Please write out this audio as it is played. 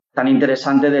tan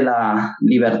interesante de la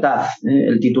libertad.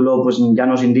 El título pues ya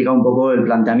nos indica un poco el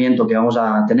planteamiento que vamos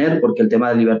a tener, porque el tema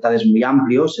de libertad es muy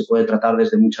amplio, se puede tratar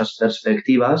desde muchas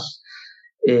perspectivas,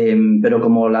 pero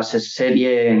como la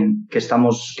serie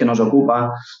que nos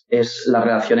ocupa es la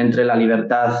relación entre la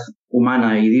libertad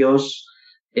humana y Dios,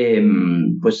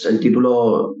 pues el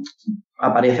título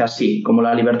aparece así, como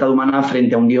la libertad humana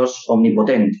frente a un Dios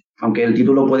omnipotente, aunque el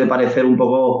título puede parecer un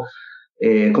poco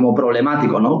como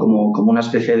problemático, ¿no? Como una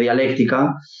especie de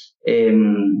dialéctica.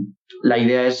 La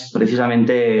idea es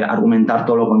precisamente argumentar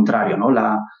todo lo contrario, ¿no?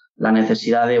 La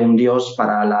necesidad de un Dios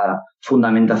para la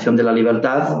fundamentación de la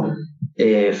libertad,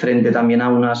 frente también a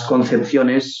unas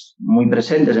concepciones muy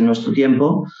presentes en nuestro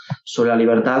tiempo sobre la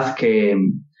libertad que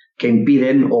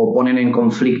impiden o ponen en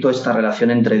conflicto esta relación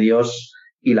entre Dios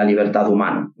y la libertad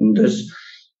humana. Entonces,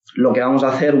 lo que vamos a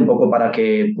hacer un poco para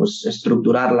que pues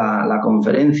estructurar la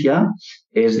conferencia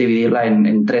es dividirla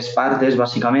en 3 partes,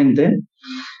 básicamente.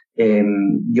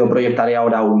 Yo proyectaré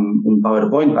ahora un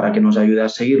PowerPoint para que nos ayude a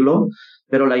seguirlo,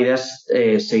 pero la idea es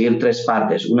seguir 3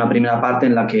 partes. Una primera parte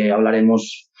en la que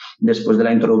hablaremos, después de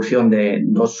la introducción, de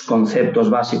 2 conceptos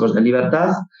básicos de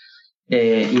libertad,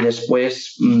 y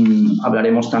después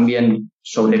hablaremos también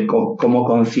sobre cómo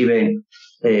concibe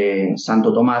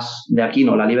Santo Tomás de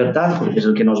Aquino la libertad, porque es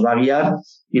el que nos va a guiar,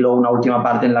 y luego una última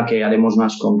parte en la que haremos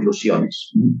unas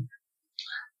conclusiones.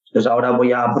 Entonces ahora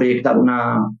voy a proyectar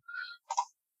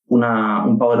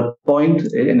un PowerPoint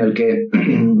en el que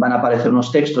van a aparecer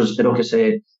unos textos, espero que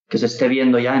se esté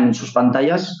viendo ya en sus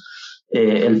pantallas.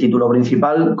 El título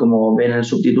principal, como ven en el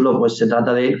subtítulo, pues se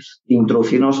trata de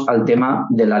introducirnos al tema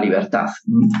de la libertad.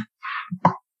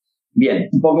 Bien,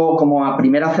 un poco como a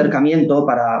primer acercamiento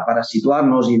para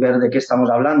situarnos y ver de qué estamos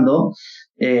hablando,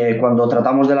 cuando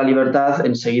tratamos de la libertad,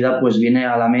 enseguida pues viene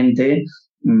a la mente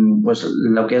pues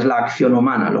lo que es la acción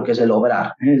humana, lo que es el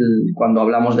obrar. Cuando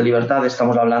hablamos de libertad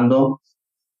estamos hablando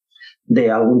de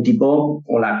algún tipo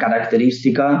o la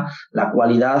característica, la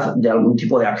cualidad de algún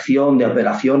tipo de acción, de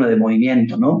operación o de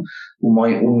movimiento, ¿no?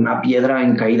 Una piedra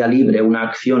en caída libre, una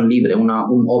acción libre, un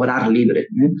obrar libre.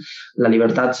 La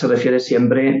libertad se refiere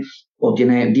siempre o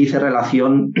dice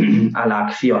relación a la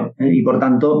acción, y por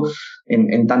tanto,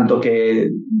 en tanto que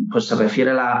pues se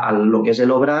refiere a lo que es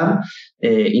el obrar,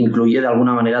 incluye de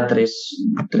alguna manera tres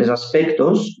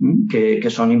aspectos que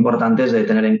son importantes de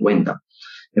tener en cuenta.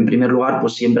 En primer lugar,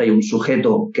 pues siempre hay un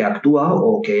sujeto que actúa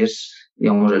o que es,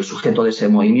 digamos, el sujeto de ese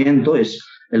movimiento, es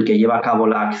el que lleva a cabo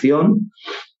la acción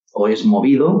o es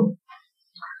movido.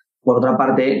 Por otra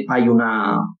parte, hay un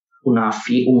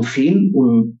fin,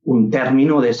 un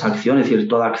término de esa acción, es decir,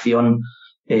 toda acción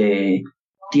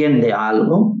tiende a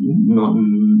algo.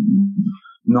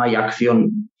 No hay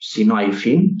acción si no hay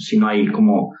fin, si no hay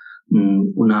como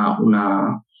un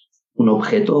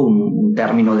objeto, un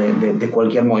término de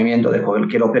cualquier movimiento, de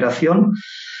cualquier operación.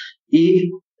 Y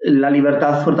la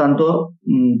libertad, por tanto,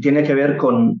 tiene que ver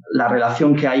con la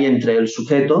relación que hay entre el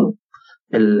sujeto,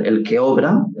 el que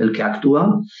obra, el que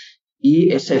actúa,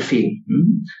 y ese fin.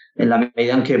 En la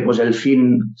medida en que pues, el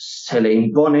fin se le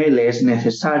impone, le es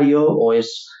necesario o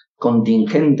es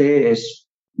contingente,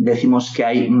 decimos que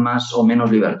hay más o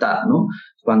menos libertad, ¿no?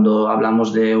 Cuando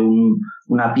hablamos de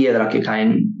una piedra que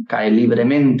cae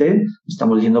libremente,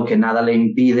 estamos diciendo que nada le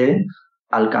impide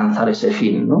alcanzar ese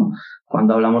fin, ¿no?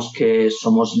 Cuando hablamos que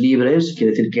somos libres,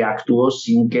 quiere decir que actúo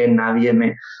sin que nadie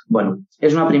me... Bueno,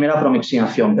 es una primera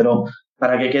aproximación, pero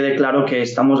para que quede claro que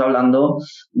estamos hablando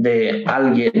de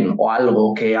alguien o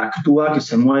algo que actúa, que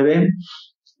se mueve,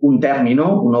 un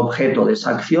término, un objeto de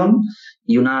esa acción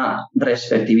y una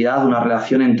respectividad, una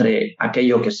relación entre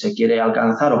aquello que se quiere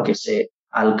alcanzar o que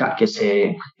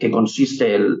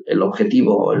consiste el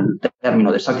objetivo, el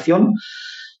término de esa acción,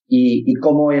 y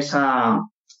cómo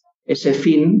ese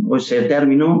fin o ese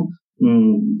término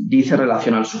dice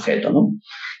relación al sujeto, ¿no?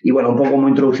 Y bueno, un poco como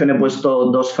introducción he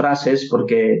puesto 2 frases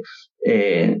porque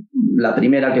la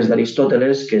primera, que es de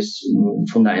Aristóteles, que es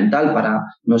fundamental para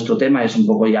nuestro tema, es un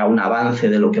poco ya un avance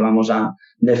de lo que vamos a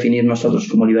definir nosotros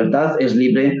como libertad. Es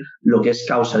libre lo que es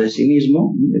causa de sí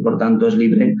mismo, y por tanto es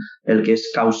libre el que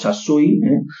es causa sui,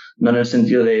 no en el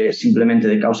sentido de simplemente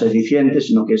de causa eficiente,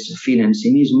 sino que es fin en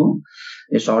sí mismo.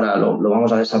 Eso ahora lo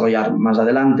vamos a desarrollar más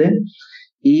adelante.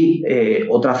 Y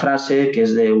otra frase que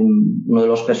es de uno de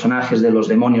los personajes de Los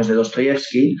demonios de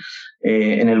Dostoyevsky,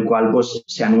 en el cual pues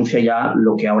se anuncia ya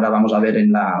lo que ahora vamos a ver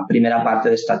en la primera parte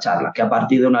de esta charla, que a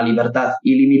partir de una libertad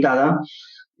ilimitada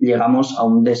llegamos a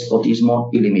un despotismo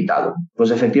ilimitado.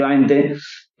 Pues efectivamente,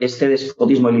 este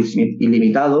despotismo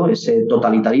ilimitado, ese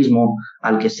totalitarismo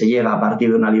al que se llega a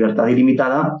partir de una libertad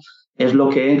ilimitada, es lo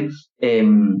que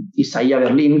Isaiah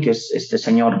Berlin, que es este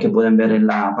señor que pueden ver en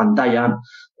la pantalla,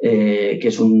 que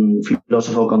es un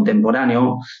filósofo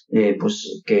contemporáneo,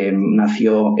 pues que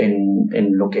nació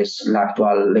en lo que es la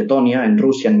actual Letonia, en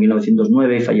Rusia, en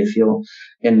 1909 y falleció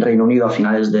en Reino Unido a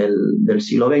finales del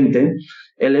siglo XX.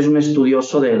 Él es un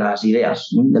estudioso de las ideas,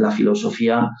 ¿no?, de la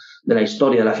filosofía, de la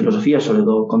historia de la filosofía, sobre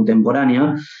todo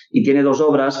contemporánea, y tiene dos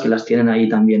obras que las tienen ahí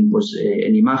también pues,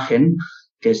 en imagen,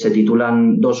 que se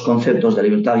titulan Dos conceptos de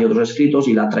libertad y otros escritos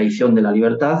y La traición de la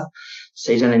libertad,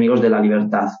 6 enemigos de la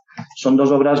libertad. Son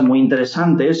dos obras muy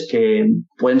interesantes que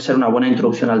pueden ser una buena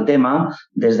introducción al tema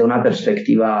desde una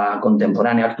perspectiva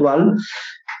contemporánea actual,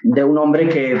 de un hombre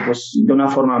que, pues, de una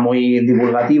forma muy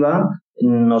divulgativa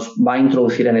nos va a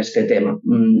introducir en este tema.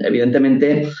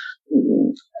 Evidentemente,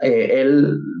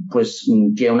 él pues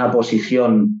tiene una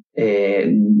posición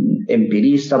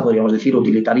empirista, podríamos decir,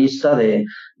 utilitarista,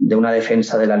 de una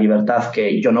defensa de la libertad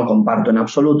que yo no comparto en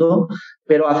absoluto,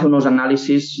 pero hace unos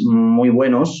análisis muy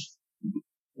buenos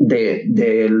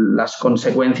de las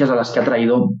consecuencias a las que ha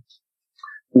traído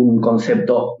un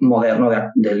concepto moderno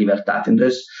de libertad.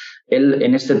 Entonces, él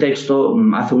en este texto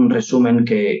hace un resumen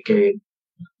que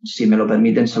si me lo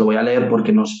permiten, se lo voy a leer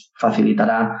porque nos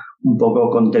facilitará un poco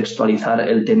contextualizar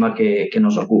el tema que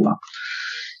nos ocupa.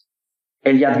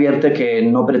 Él ya advierte que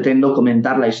no pretendo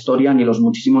comentar la historia ni los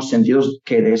muchísimos sentidos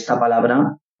que de esta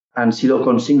palabra han sido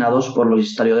consignados por los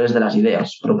historiadores de las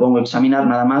ideas. Propongo examinar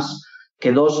nada más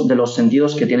que 2 de los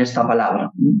sentidos que tiene esta palabra.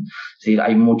 Es decir,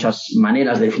 hay muchas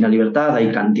maneras de definir libertad,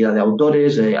 hay cantidad de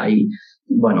autores,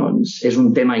 bueno, es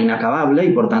un tema inacabable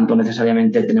y por tanto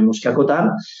necesariamente tenemos que acotar.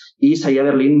 Y Isaiah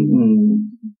Berlin,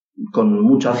 con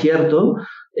mucho acierto,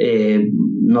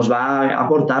 nos va a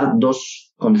aportar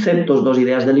 2 conceptos, 2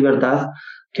 ideas de libertad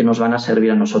que nos van a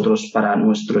servir a nosotros para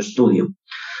nuestro estudio.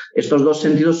 Estos 2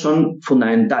 sentidos son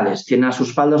fundamentales, tienen a sus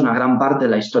espaldas una gran parte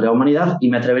de la historia de la humanidad y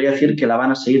me atrevería a decir que la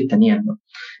van a seguir teniendo.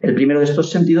 El primero de estos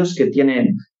sentidos, que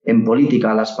tienen en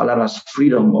política las palabras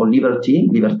freedom o liberty,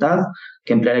 libertad,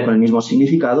 que emplearé con el mismo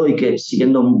significado y que,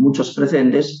 siguiendo muchos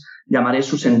precedentes, llamaré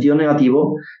su sentido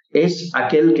negativo, es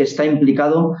aquel que está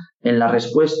implicado en la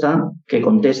respuesta que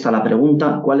contesta a la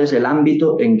pregunta ¿cuál es el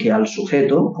ámbito en que al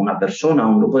sujeto, una persona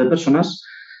o un grupo de personas,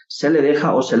 se le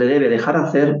deja o se le debe dejar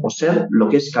hacer o ser lo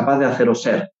que es capaz de hacer o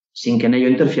ser, sin que en ello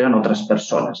interfieran otras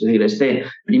personas? Es decir, este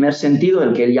primer sentido,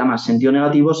 el que él llama sentido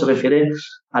negativo, se refiere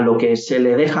a lo que se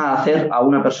le deja hacer a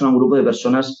una persona o un grupo de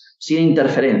personas sin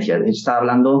interferencia. Está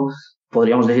hablando,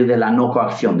 podríamos decir, de la no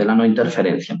coacción, de la no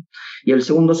interferencia. Y el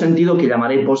segundo sentido, que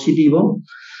llamaré positivo,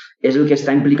 es el que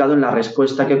está implicado en la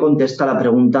respuesta que contesta a la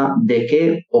pregunta de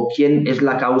qué o quién es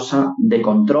la causa de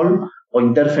control o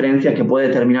interferencia que puede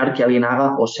determinar que alguien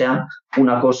haga o sea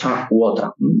una cosa u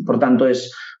otra. Por tanto,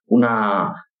 es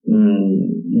una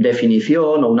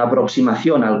definición o una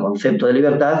aproximación al concepto de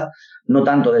libertad, no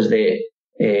tanto desde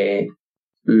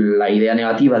la idea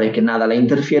negativa de que nada la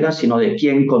interfiera, sino de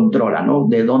quién controla, ¿no?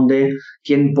 De dónde,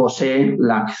 quién posee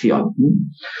la acción.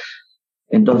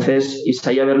 Entonces,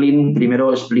 Isaiah Berlin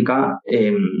primero explica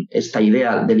esta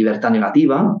idea de libertad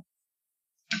negativa,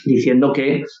 diciendo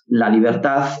que la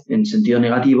libertad, en sentido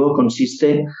negativo,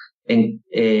 consiste en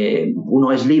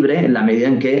uno es libre en la medida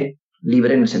en que,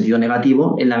 libre en el sentido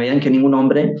negativo, en la medida en que ningún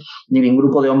hombre ni ningún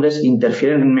grupo de hombres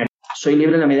interfieren en mi actividad. Soy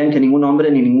libre en la medida en que ningún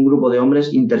hombre ni ningún grupo de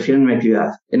hombres interfieren en mi actividad.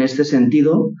 En este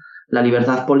sentido, la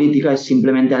libertad política es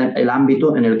simplemente el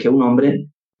ámbito en el que un hombre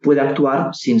puede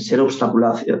actuar sin ser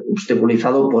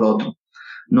obstaculizado por otro.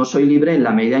 No soy libre en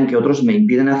la medida en que otros me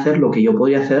impiden hacer lo que yo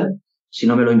podría hacer si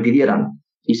no me lo impidieran.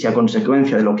 Y si a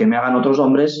consecuencia de lo que me hagan otros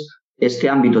hombres, este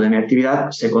ámbito de mi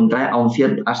actividad se contrae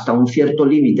hasta un cierto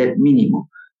límite mínimo.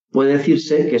 Puede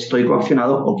decirse que estoy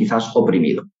coaccionado o quizás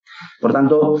oprimido. Por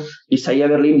tanto, Isaiah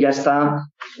Berlin ya está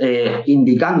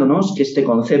indicándonos que este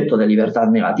concepto de libertad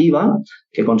negativa,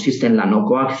 que consiste en la no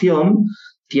coacción,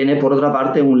 tiene por otra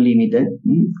parte un límite,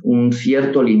 un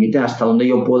cierto límite hasta donde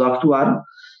yo puedo actuar,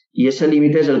 y ese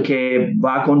límite es el que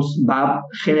va a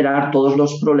generar todos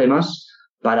los problemas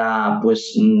para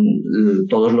pues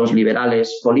todos los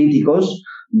liberales políticos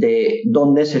de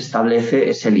dónde se establece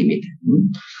ese límite.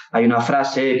 Hay una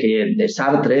frase de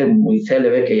Sartre, muy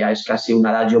célebre, que ya es casi un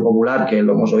adagio popular, que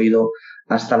lo hemos oído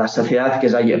hasta la saciedad, que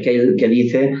es aquel que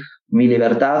dice: mi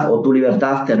libertad o tu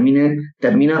libertad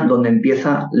termina donde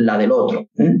empieza la del otro.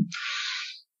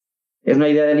 Es una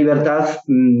idea de libertad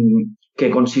que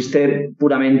consiste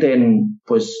puramente en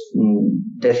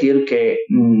decir que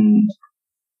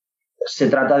se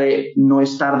trata de no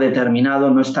estar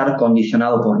determinado, no estar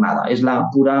condicionado por nada. Es la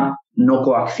pura no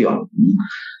coacción.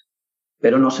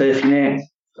 Pero no se define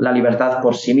la libertad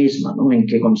por sí misma, ¿no? ¿En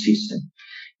qué consiste?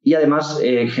 y además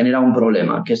genera un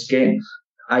problema, que es que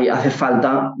hace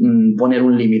falta poner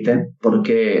un límite,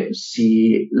 porque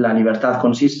si la libertad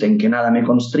consiste en que nada me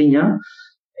constriña,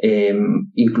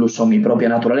 incluso mi propia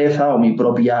naturaleza o mi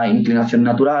propia inclinación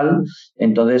natural,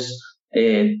 entonces,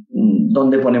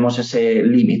 ¿dónde ponemos ese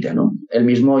límite, ¿no? El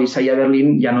mismo Isaiah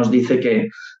Berlin ya nos dice que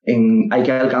hay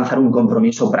que alcanzar un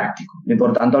compromiso práctico. Y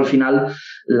por tanto, al final,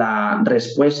 la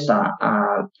respuesta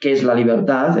a qué es la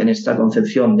libertad en esta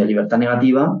concepción de libertad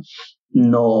negativa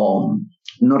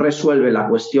no resuelve la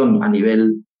cuestión a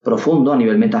nivel profundo, a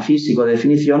nivel metafísico de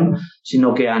definición,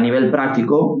 sino que a nivel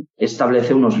práctico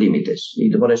establece unos límites.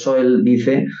 Y por eso él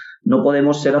dice, no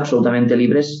podemos ser absolutamente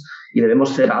libres y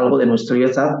debemos hacer algo de nuestra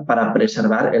libertad para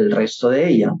preservar el resto de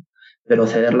ella. Pero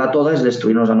cederla toda es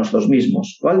destruirnos a nosotros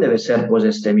mismos. ¿Cuál debe ser, pues,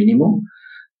 este mínimo?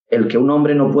 El que un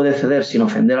hombre no puede ceder sin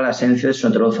ofender a la esencia de su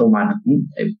naturaleza humana.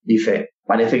 Dice,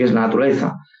 parece que es la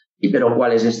naturaleza. Pero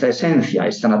 ¿cuál es esta esencia,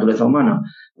 esta naturaleza humana?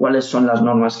 ¿Cuáles son las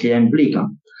normas que ella implica?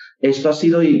 Esto ha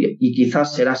sido y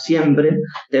quizás será siempre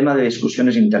tema de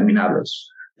discusiones interminables.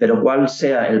 Pero cuál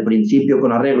sea el principio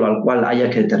con arreglo al cual haya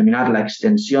que determinar la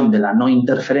extensión de la no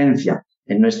interferencia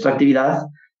en nuestra actividad,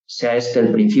 sea este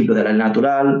el principio de la ley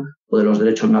natural o de los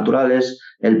derechos naturales,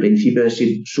 el principio de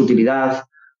sutilidad,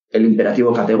 el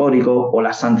imperativo categórico o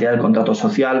la santidad del contrato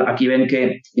social. Aquí ven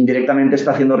que indirectamente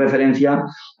está haciendo referencia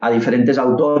a diferentes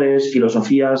autores,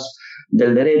 filosofías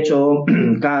del derecho,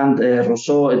 Kant,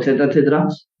 Rousseau, etcétera, etcétera,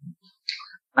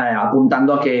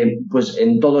 apuntando a que, pues,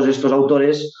 en todos estos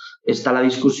autores está la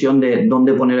discusión de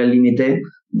dónde poner el límite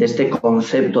de este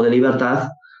concepto de libertad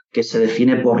que se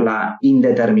define por la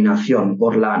indeterminación,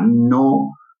 por la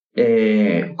no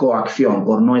coacción,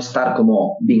 por no estar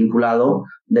como vinculado,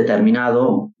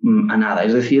 determinado a nada.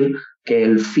 Es decir, que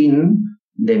el fin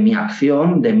de mi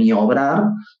acción, de mi obrar,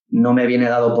 no me viene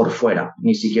dado por fuera,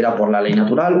 ni siquiera por la ley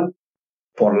natural,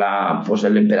 por pues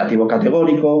el imperativo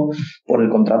categórico, por el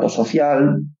contrato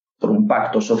social, por un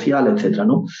pacto social, etcétera,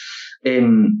 ¿no?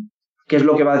 ¿Qué es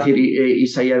lo que va a decir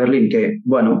Isaiah Berlin? Que,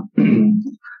 bueno,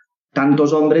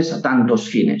 tantos hombres, tantos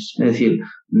fines. Es decir,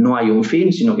 no hay un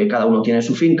fin, sino que cada uno tiene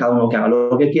su fin, cada uno que haga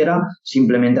lo que quiera,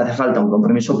 simplemente hace falta un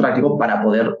compromiso práctico para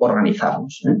poder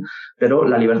organizarnos. Pero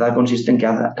la libertad consiste en que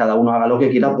cada uno haga lo que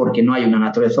quiera porque no hay una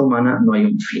naturaleza humana, no hay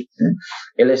un fin.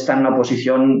 Él está en una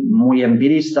posición muy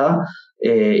empirista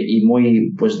y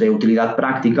muy, pues, de utilidad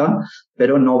práctica,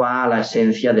 pero no va a la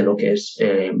esencia de lo que es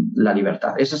la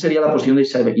libertad. Esa sería la posición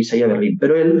de Isaiah Berlin.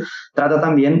 Pero él trata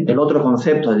también el otro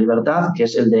concepto de libertad, que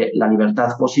es el de la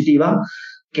libertad positiva,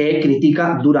 que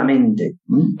critica duramente.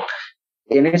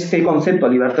 En este concepto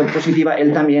de libertad positiva,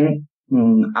 él también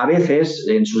a veces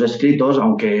en sus escritos,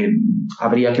 aunque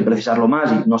habría que precisarlo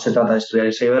más y no se trata de estudiar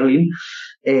Isaiah Berlin,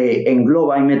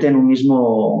 engloba y mete en un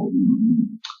mismo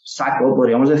saco,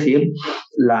 podríamos decir,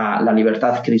 la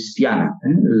libertad cristiana,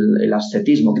 el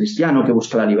ascetismo cristiano que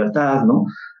busca la libertad, ¿no?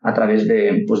 A través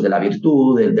de, pues, de la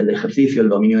virtud, del ejercicio, el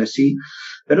dominio de sí.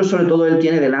 Pero sobre todo él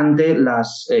tiene delante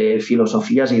las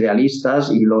filosofías idealistas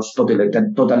y los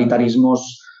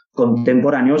totalitarismos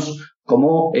contemporáneos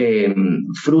como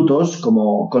frutos,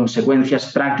 como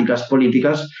consecuencias prácticas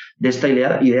políticas de esta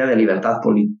idea de libertad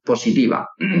positiva,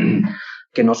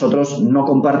 que nosotros no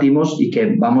compartimos y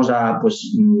que vamos a,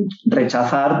 pues,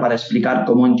 rechazar para explicar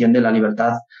cómo entiende la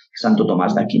libertad Santo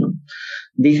Tomás de Aquino.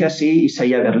 Dice así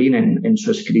Isaiah Berlin en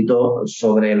su escrito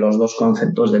sobre los dos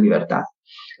conceptos de libertad.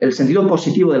 El sentido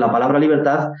positivo de la palabra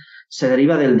libertad se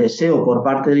deriva del deseo por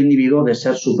parte del individuo de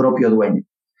ser su propio dueño.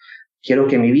 Quiero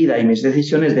que mi vida y mis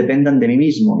decisiones dependan de mí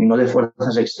mismo y no de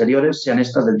fuerzas exteriores, sean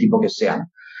estas del tipo que sean.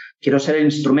 Quiero ser el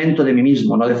instrumento de mí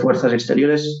mismo, no de fuerzas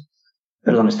exteriores.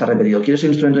 Perdón, está repetido. Quiero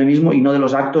ser instrumento de mí mismo y no de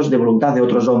los actos de voluntad de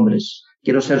otros hombres.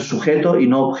 Quiero ser sujeto y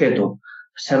no objeto.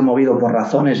 Ser movido por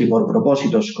razones y por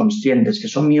propósitos conscientes que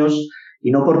son míos y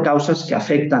no por causas que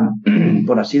afectan,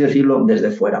 por así decirlo,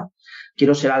 desde fuera.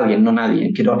 Quiero ser alguien, no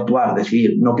nadie. Quiero actuar,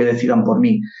 decidir, no que decidan por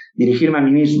mí. Dirigirme a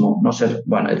mí mismo, no ser,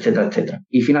 bueno, etcétera, etcétera.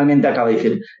 Y finalmente acaba de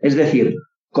decir, es decir,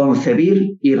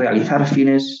 concebir y realizar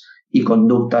fines y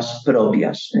conductas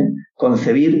propias.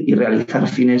 Concebir y realizar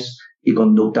fines y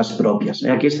conductas propias.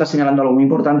 Aquí está señalando algo muy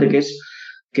importante, que es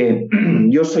que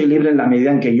yo soy libre en la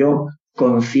medida en que yo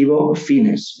concibo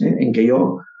fines, en que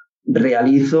yo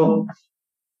realizo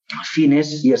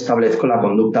fines y establezco la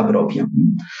conducta propia.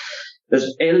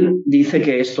 Entonces, él dice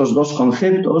que estos dos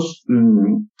conceptos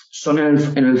son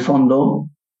en el fondo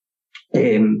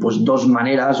pues dos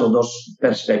maneras o dos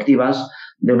perspectivas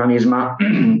de una misma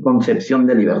concepción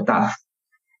de libertad.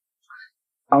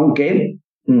 Aunque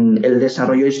el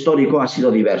desarrollo histórico ha sido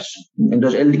diverso.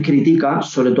 Entonces, él critica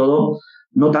sobre todo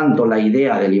no tanto la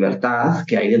idea de libertad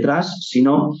que hay detrás,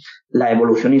 sino la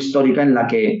evolución histórica en la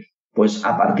que, pues,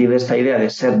 a partir de esta idea de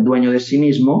ser dueño de sí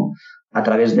mismo, a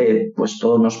través de, pues,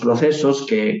 todos los procesos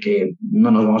que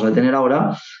no nos vamos a detener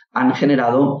ahora, han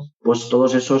generado, pues,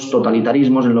 todos esos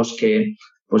totalitarismos en los que,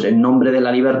 pues, en nombre de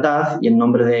la libertad y en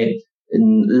nombre de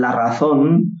la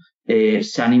razón,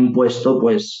 se han impuesto,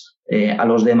 pues, a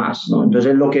los demás, ¿no?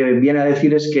 Entonces, él lo que viene a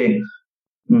decir es que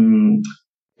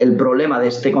el problema de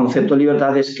este concepto de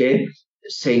libertad es que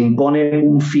se impone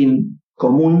un fin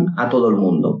común a todo el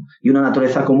mundo y una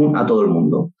naturaleza común a todo el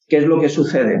mundo. ¿Qué es lo que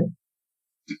sucede?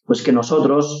 Pues que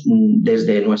nosotros,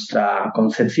 desde nuestra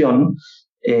concepción,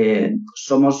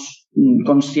 somos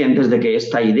conscientes de que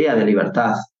esta idea de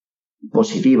libertad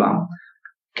positiva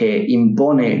que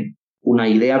impone una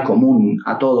idea común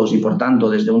a todos y, por tanto,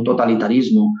 desde un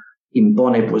totalitarismo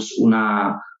impone, pues,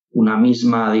 una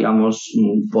misma, digamos,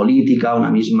 política,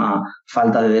 una misma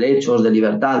falta de derechos, de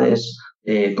libertades,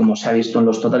 como se ha visto en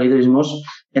los totalitarismos,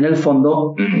 en el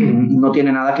fondo no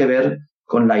tiene nada que ver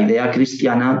con la idea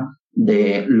cristiana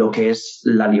de lo que es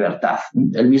la libertad.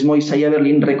 El mismo Isaiah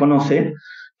Berlin reconoce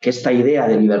que esta idea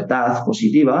de libertad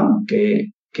positiva,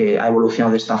 que ha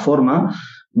evolucionado de esta forma,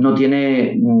 no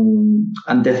tiene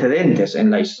antecedentes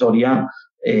en la historia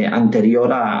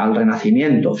anterior al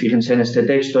Renacimiento. Fíjense en este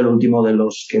texto, el último de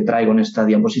los que traigo en esta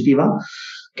diapositiva,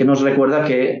 que nos recuerda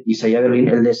que Isaiah Berlin,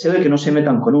 el deseo de que no se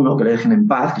metan con uno, que le dejen en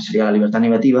paz, que sería la libertad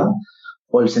negativa,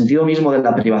 o el sentido mismo de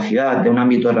la privacidad de un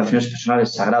ámbito de relaciones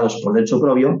personales sagrados por derecho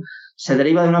propio, se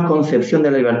deriva de una concepción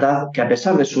de la libertad que, a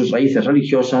pesar de sus raíces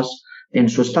religiosas, en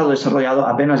su estado desarrollado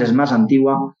apenas es más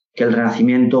antigua que el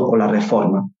Renacimiento o la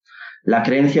Reforma. La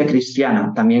creencia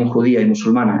cristiana, también judía y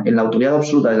musulmana, en la autoridad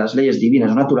absoluta de las leyes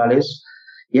divinas o naturales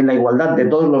y en la igualdad de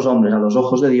todos los hombres a los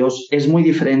ojos de Dios es muy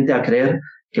diferente a creer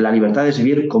que la libertad es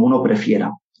vivir como uno prefiera,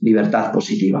 libertad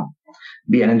positiva.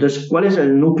 Bien, entonces, ¿cuál es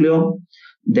el núcleo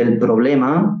del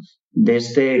problema de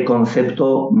este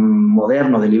concepto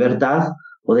moderno de libertad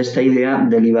o de esta idea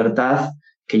de libertad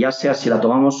que, ya sea si la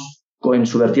tomamos en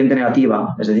su vertiente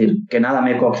negativa, es decir, que nada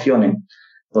me coaccione,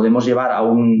 podemos llevar a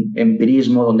un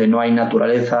empirismo donde no hay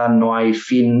naturaleza, no hay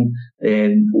fin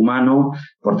humano,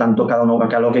 por tanto cada uno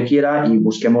haga lo que quiera y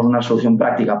busquemos una solución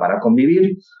práctica para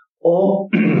convivir. O,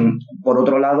 por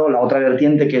otro lado, la otra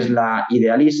vertiente, que es la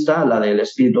idealista, la del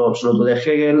espíritu absoluto de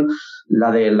Hegel,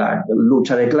 la de la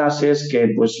lucha de clases,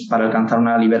 que, pues, para alcanzar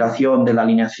una liberación de la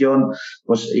alineación,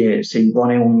 pues, se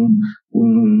impone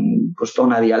pues, toda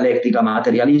una dialéctica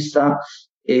materialista.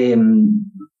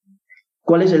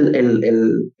 ¿Cuál es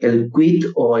el quid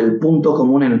o el punto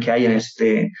común en el que hay en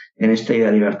esta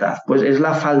idea de libertad? Pues es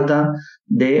la falta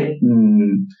de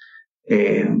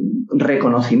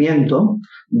reconocimiento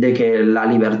de que la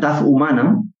libertad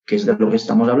humana, que es de lo que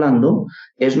estamos hablando,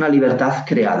 es una libertad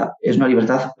creada, es una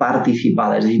libertad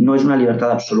participada, es decir, no es una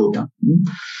libertad absoluta.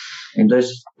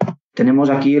 Entonces, tenemos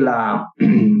aquí la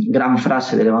gran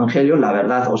frase del Evangelio: la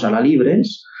verdad os hará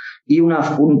libres, y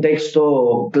un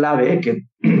texto clave que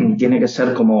tiene que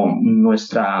ser como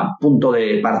nuestro punto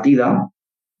de partida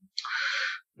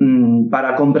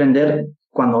para comprender,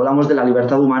 cuando hablamos de la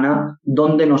libertad humana,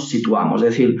 dónde nos situamos.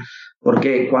 Es decir,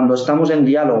 porque cuando estamos en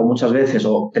diálogo muchas veces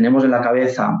o tenemos en la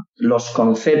cabeza los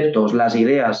conceptos, las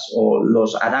ideas o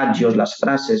los adagios, las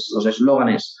frases, los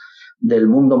eslóganes del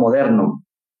mundo moderno,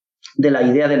 de la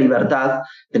idea de libertad,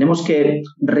 tenemos que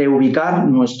reubicar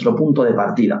nuestro punto de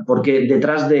partida, porque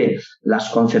detrás de las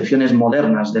concepciones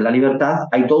modernas de la libertad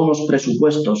hay todos unos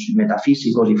presupuestos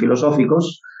metafísicos y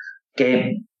filosóficos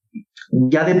que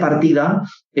ya de partida,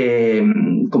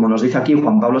 como nos dice aquí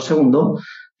Juan Pablo II,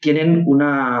 tienen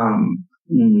una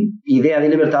idea de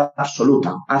libertad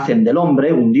absoluta. Hacen del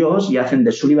hombre un dios y hacen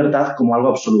de su libertad como algo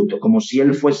absoluto, como si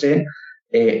él fuese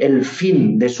el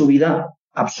fin de su vida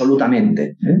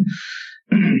absolutamente.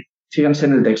 Fíjense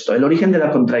en el texto: el origen de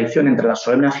la contradicción entre la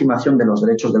solemne afirmación de los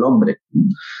derechos del hombre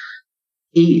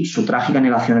y su trágica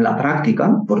negación en la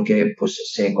práctica, porque,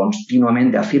 pues, se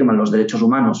continuamente afirman los derechos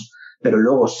humanos, pero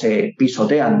luego se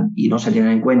pisotean y no se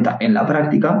tienen en cuenta en la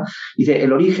práctica. Dice,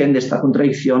 el origen de esta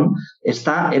contradicción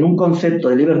está en un concepto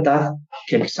de libertad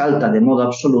que exalta de modo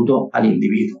absoluto al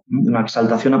individuo, una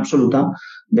exaltación absoluta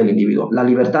del individuo. La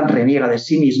libertad reniega de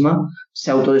sí misma, se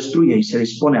autodestruye y se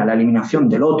dispone a la eliminación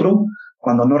del otro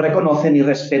cuando no reconoce ni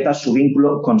respeta su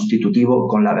vínculo constitutivo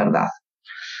con la verdad.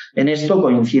 En esto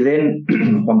coinciden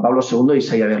Juan Pablo II y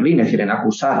Isaiah Berlin, es decir, en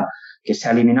acusar que se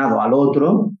ha eliminado al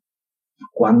otro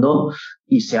cuando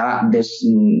se ha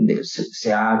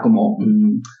como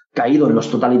caído en los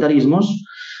totalitarismos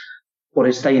por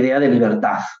esta idea de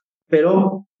libertad.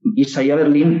 Pero Isaiah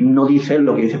Berlin no dice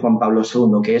lo que dice Juan Pablo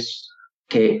II, que es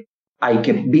que hay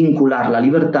que vincular la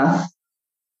libertad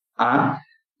a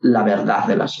la verdad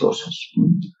de las cosas,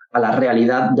 a la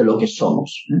realidad de lo que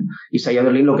somos. Isaiah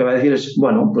Berlin lo que va a decir es,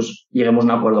 bueno, pues lleguemos a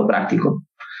un acuerdo práctico,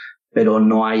 pero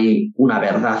no hay una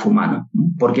verdad humana.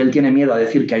 Porque él tiene miedo a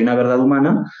decir que hay una verdad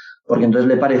humana, porque entonces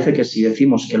le parece que si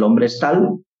decimos que el hombre es tal,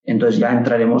 entonces ya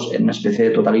entraremos en una especie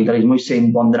de totalitarismo y se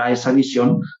impondrá esa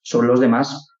visión sobre los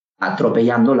demás,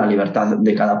 atropellando la libertad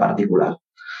de cada particular.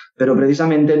 Pero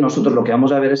precisamente nosotros lo que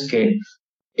vamos a ver es que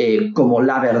como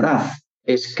la verdad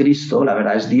es Cristo, la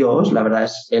verdad es Dios, la verdad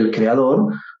es el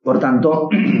Creador, por tanto,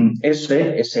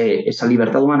 esa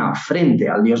libertad humana frente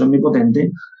al Dios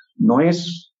omnipotente no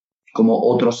es como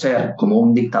otro ser, como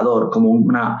un dictador, como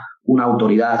una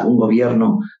autoridad, un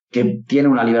gobierno que tiene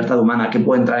una libertad humana que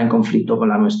puede entrar en conflicto con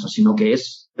la nuestra, sino que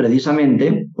es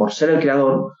precisamente por ser el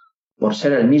Creador, por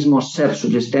ser el mismo ser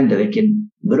subsistente de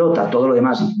quien brota todo lo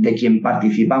demás, de quien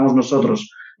participamos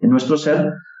nosotros en nuestro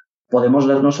ser, podemos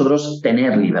nosotros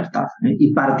tener libertad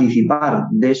y participar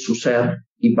de su ser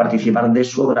y participar de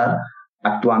su obrar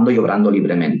actuando y obrando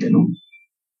libremente, ¿no?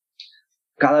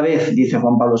 Cada vez, dice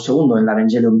Juan Pablo II en la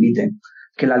Evangelium Vitae,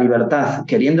 que la libertad,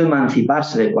 queriendo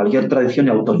emanciparse de cualquier tradición y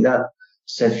autoridad,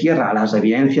 se cierra a las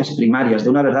evidencias primarias de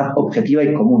una verdad objetiva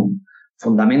y común,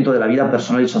 fundamento de la vida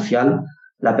personal y social,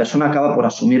 la persona acaba por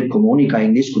asumir como única e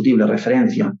indiscutible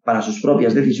referencia para sus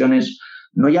propias decisiones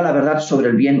no ya la verdad sobre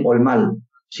el bien o el mal,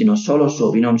 sino solo su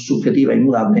opinión subjetiva e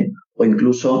inmudable o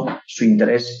incluso su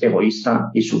interés egoísta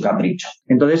y su capricho.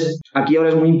 Entonces, aquí ahora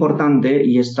es muy importante,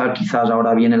 y esta quizás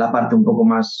ahora viene la parte un poco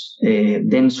más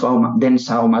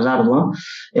densa o más ardua,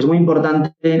 es muy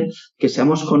importante que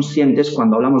seamos conscientes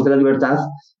cuando hablamos de la libertad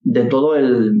de todo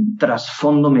el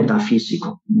trasfondo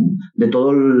metafísico, de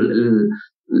toda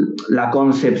la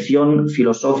concepción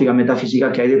filosófica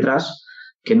metafísica que hay detrás,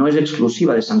 que no es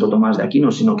exclusiva de Santo Tomás de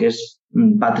Aquino, sino que es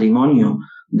patrimonio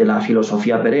de la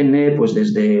filosofía perenne, pues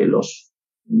desde los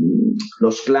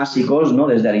clásicos, ¿no?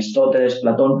 Desde Aristóteles,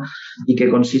 Platón, y que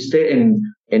consiste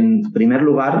en primer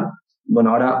lugar,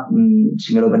 bueno, ahora,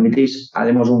 si me lo permitís,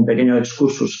 haremos un pequeño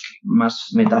excursus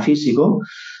más metafísico,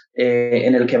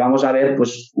 en el que vamos a ver,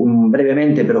 pues,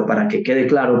 brevemente, pero para que quede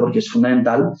claro, porque es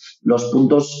fundamental, los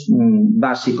puntos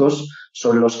básicos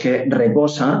sobre los que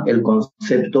reposa el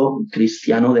concepto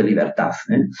cristiano de libertad.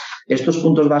 Estos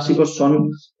puntos básicos son,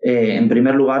 en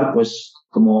primer lugar, pues,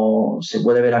 como se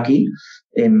puede ver aquí,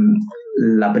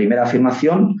 la primera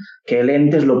afirmación, que el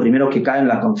ente es lo primero que cae en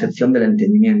la concepción del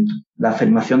entendimiento. La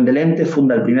afirmación del ente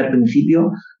funda el primer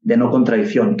principio de no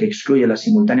contradicción, que excluye la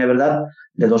simultánea verdad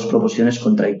de dos proposiciones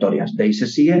contradictorias. De ahí se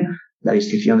sigue la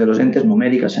distinción de los entes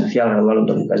numérica, esencial, gradual,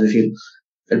 ontológica. Es decir,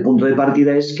 el punto de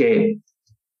partida es que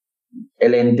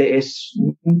el ente es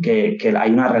que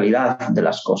hay una realidad de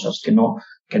las cosas, que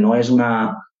no es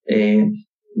una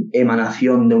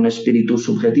emanación de un espíritu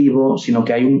subjetivo, sino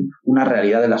que hay una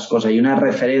realidad de las cosas, hay una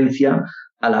referencia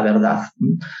a la verdad.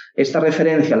 Esta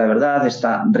referencia a la verdad,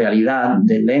 esta realidad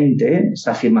del ente,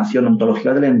 esta afirmación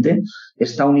ontológica del ente,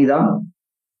 está unida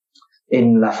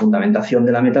en la fundamentación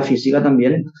de la metafísica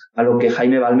también a lo que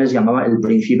Jaime Balmes llamaba el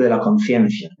principio de la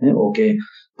conciencia, o que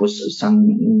pues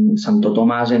Santo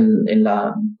Tomás en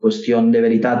la cuestión de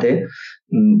Veritate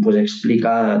pues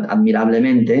explica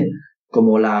admirablemente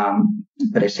como la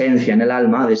presencia en el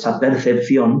alma de esa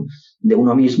percepción de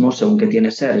uno mismo según que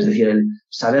tiene ser, es decir, el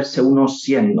saberse uno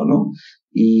siendo, ¿no?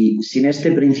 Y sin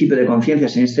este principio de conciencia,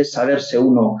 sin este saberse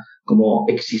uno como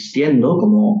existiendo,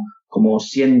 como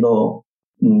siendo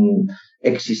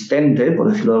existente,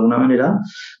 por decirlo de alguna manera,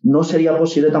 no sería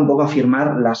posible tampoco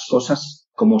afirmar las cosas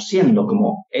como siendo,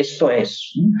 como esto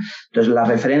es. Entonces, la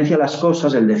referencia a las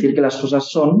cosas, el decir que las cosas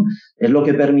son, es lo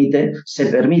que se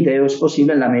permite o es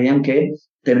posible en la medida en que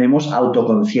tenemos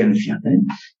autoconciencia.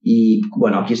 Y,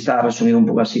 bueno, aquí está resumido un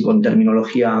poco así con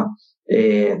terminología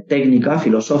técnica,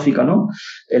 filosófica, ¿no?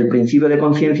 El principio de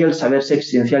conciencia, el saberse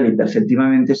existencial y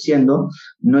perceptivamente siendo,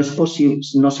 no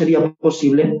sería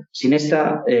posible, sin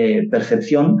esta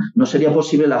percepción, no sería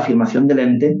posible la afirmación del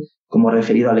ente como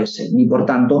referido al ese, ni por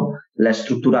tanto la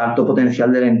estructura acto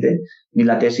potencial del ente, ni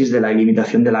la tesis de la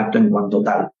ilimitación del acto en cuanto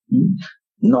tal.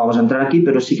 No vamos a entrar aquí,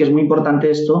 pero sí que es muy importante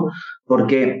esto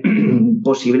porque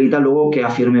posibilita luego que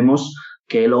afirmemos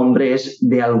que el hombre es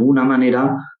de alguna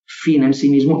manera fin en sí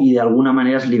mismo y de alguna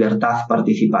manera es libertad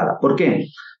participada. ¿Por qué?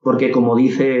 Porque como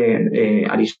dice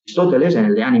Aristóteles en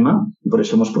el De Anima, por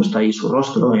eso hemos puesto ahí su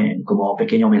rostro como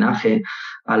pequeño homenaje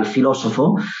al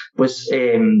filósofo, pues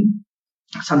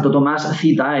Santo Tomás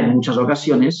cita en muchas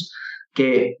ocasiones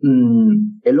que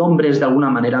el hombre es de alguna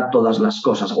manera todas las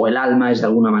cosas, o el alma es de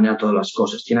alguna manera todas las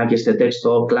cosas. Tiene aquí este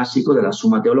texto clásico de la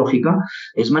Suma Teológica.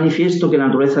 Es manifiesto que la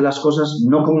naturaleza de las cosas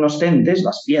no cognoscentes,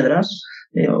 las piedras,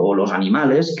 o los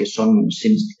animales, que son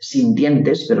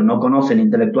sintientes, pero no conocen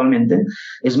intelectualmente,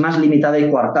 es más limitada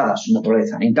y coartada su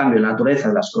naturaleza. En cambio, la naturaleza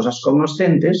de las cosas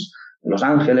cognoscentes, los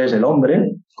ángeles, el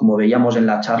hombre, como veíamos en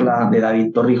la charla de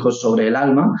David Torrijos sobre el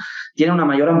alma, tiene una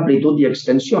mayor amplitud y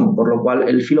extensión, por lo cual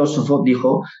el filósofo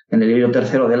dijo en el libro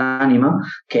tercero del ánima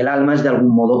que el alma es de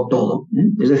algún modo todo.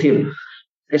 Es decir,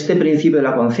 este principio de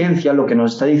la conciencia lo que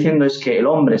nos está diciendo es que el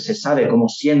hombre se sabe como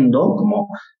siendo, como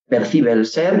percibe el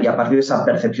ser, y a partir de esa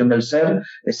percepción del ser,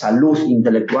 esa luz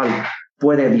intelectual,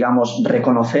 puede, digamos,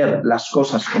 reconocer las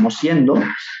cosas como siendo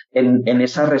en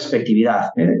esa respectividad.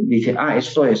 Dice,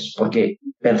 esto es, porque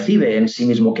percibe en sí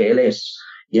mismo que él es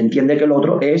y entiende que el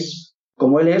otro es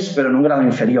como él es, pero en un grado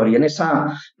inferior. Y en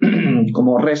esa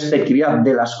como respectividad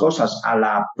de las cosas a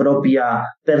la propia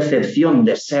percepción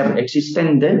de ser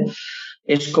existente,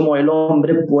 es como el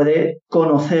hombre puede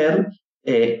conocer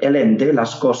el ente,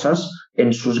 las cosas,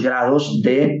 en sus grados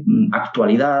de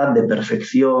actualidad, de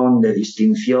perfección, de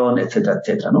distinción, etcétera,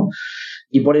 etcétera, ¿no?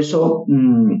 Y por eso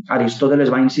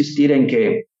Aristóteles va a insistir en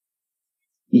que,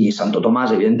 y Santo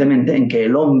Tomás evidentemente, en que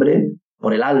el hombre,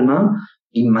 por el alma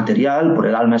inmaterial, por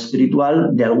el alma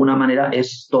espiritual, de alguna manera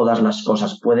es todas las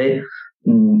cosas. Puede,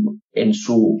 en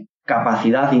su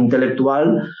capacidad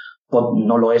intelectual,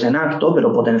 no lo es en acto,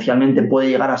 pero potencialmente puede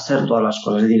llegar a ser todas las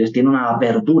cosas. Es decir, tiene una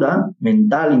apertura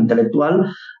mental,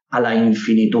 intelectual, a la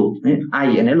infinitud.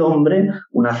 Hay en el hombre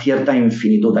una cierta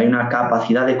infinitud, hay una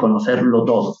capacidad de conocerlo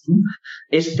todo.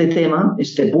 Este tema,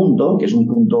 este punto, que es un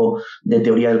punto de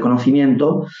teoría del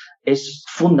conocimiento, es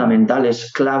fundamental,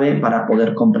 es clave para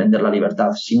poder comprender la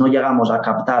libertad. Si no llegamos a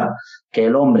captar que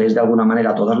el hombre es de alguna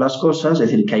manera todas las cosas, es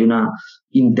decir, que hay una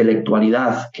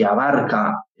intelectualidad que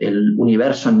abarca el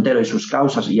universo entero y sus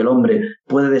causas, y el hombre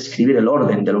puede describir el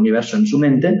orden del universo en su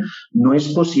mente, no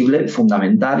es posible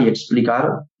fundamentar y explicar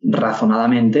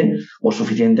razonadamente o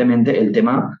suficientemente el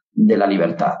tema de la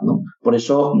libertad, ¿no? Por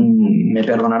eso me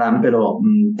perdonarán, pero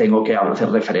tengo que hacer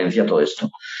referencia a todo esto.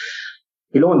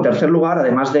 Y luego, en tercer lugar,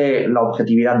 además de la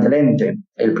objetividad del ente,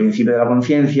 el principio de la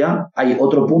conciencia, hay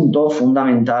otro punto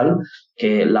fundamental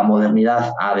que la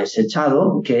modernidad ha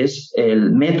desechado, que es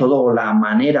el método o la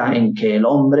manera en que el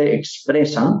hombre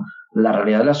expresa la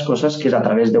realidad de las cosas, que es a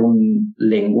través de un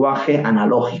lenguaje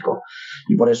analógico.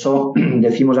 Y por eso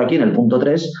decimos aquí en el punto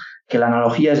 3 que la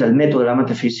analogía es el método de la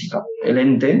metafísica. El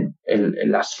ente,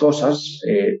 las cosas,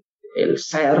 el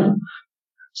ser,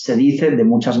 se dice de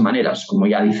muchas maneras, como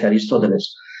ya dice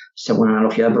Aristóteles, según la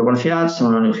analogía de proporcionalidad,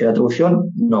 según la analogía de atribución.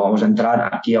 No vamos a entrar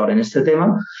aquí ahora en este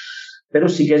tema, pero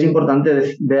sí que es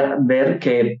importante ver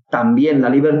que también la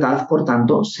libertad, por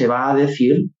tanto, se va a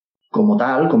decir como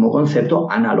tal, como concepto,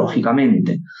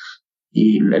 analógicamente.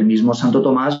 Y el mismo Santo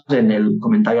Tomás, en el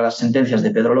comentario a las sentencias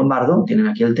de Pedro Lombardo, tienen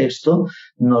aquí el texto,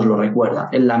 nos lo recuerda.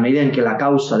 En la medida en que la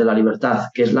causa de la libertad,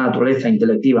 que es la naturaleza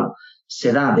intelectiva,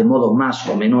 se da de modo más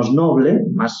o menos noble,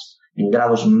 en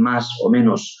grados más o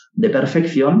menos de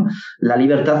perfección, la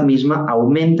libertad misma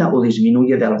aumenta o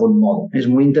disminuye de algún modo. Es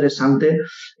muy interesante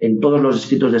en todos los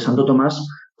escritos de Santo Tomás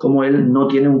cómo él no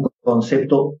tiene un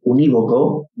concepto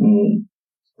unívoco,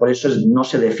 por eso no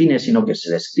se define, sino que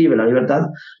se describe la libertad,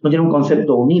 no tiene un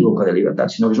concepto unívoco de libertad,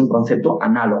 sino que es un concepto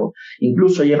análogo.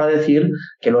 Incluso llega a decir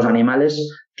que los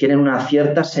animales tienen una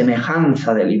cierta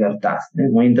semejanza de libertad.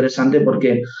 Muy interesante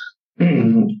porque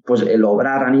pues el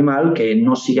obrar animal, que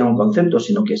no sigue a un concepto,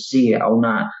 sino que sigue a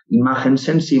una imagen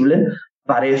sensible,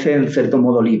 parece en cierto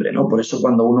modo libre, ¿no? Por eso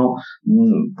cuando uno,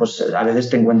 pues a veces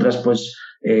te encuentras pues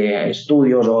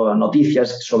estudios o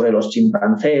noticias sobre los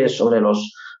chimpancés, sobre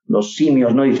los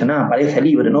simios, ¿no? Dicen, parece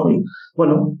libre, ¿no? Y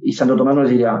bueno, y Santo Tomás nos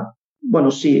diría,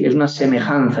 bueno, sí, es una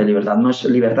semejanza de libertad, no es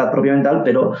libertad propiamente tal,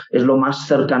 pero es lo más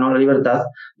cercano a la libertad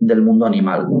del mundo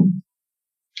animal, ¿no?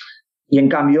 Y en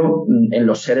cambio, en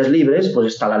los seres libres,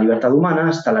 pues está la libertad humana,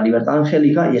 está la libertad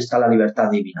angélica y está la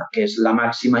libertad divina, que es la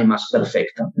máxima y más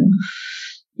perfecta.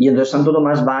 Y entonces Santo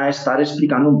Tomás va a estar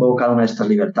explicando un poco cada una de estas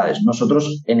libertades.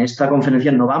 Nosotros en esta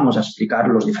conferencia no vamos a explicar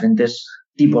los diferentes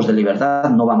tipos de libertad,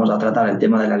 no vamos a tratar el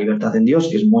tema de la libertad en Dios,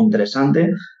 que es muy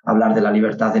interesante, hablar de la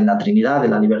libertad en la Trinidad, de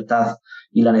la libertad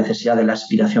y la necesidad de la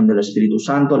aspiración del Espíritu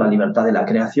Santo, la libertad de la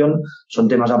creación, son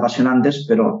temas apasionantes,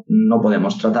 pero no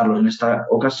podemos tratarlos en esta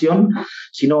ocasión,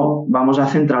 sino vamos a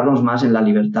centrarnos más en la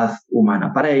libertad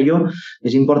humana. Para ello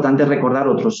es importante recordar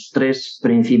otros 3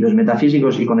 principios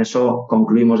metafísicos, y con eso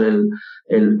concluimos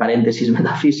el paréntesis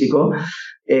metafísico,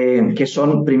 que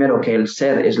son, primero, que el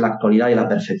ser es la actualidad y la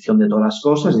perfección de todas las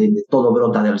cosas, de todo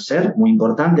brota del ser, muy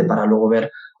importante, para luego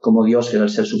ver cómo Dios, que es el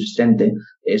ser subsistente,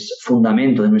 es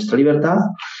fundamento de nuestra libertad.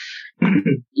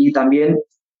 Y también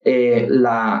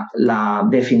la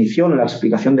definición, la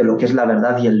explicación de lo que es la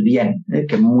verdad y el bien,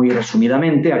 que muy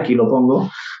resumidamente, aquí lo pongo,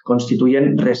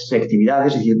 constituyen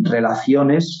respectividades, es decir,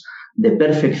 relaciones de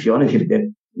perfección, es decir, que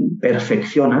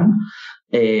perfeccionan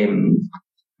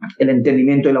el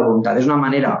entendimiento y la voluntad. Es una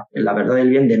manera, en la verdad y el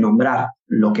bien, de nombrar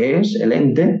lo que es el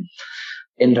ente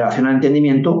en relación al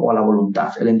entendimiento o a la voluntad.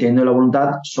 El entendimiento y la voluntad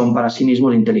son para sí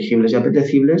mismos inteligibles y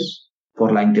apetecibles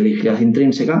por la inteligibilidad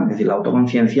intrínseca, es decir, la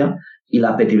autoconciencia, y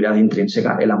la apetibilidad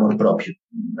intrínseca, el amor propio.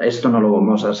 Esto no lo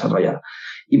vamos a desarrollar.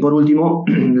 Y por último,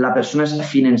 la persona es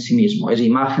fin en sí mismo, es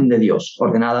imagen de Dios,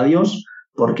 ordenada a Dios,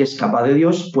 porque es capaz de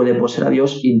Dios, puede poseer a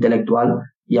Dios intelectual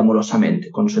y amorosamente,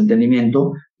 con su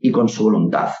entendimiento y con su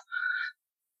voluntad.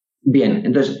 Bien,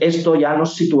 entonces esto ya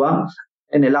nos sitúa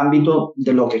en el ámbito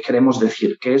de lo que queremos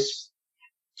decir, que es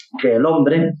que el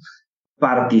hombre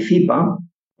participa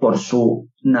por su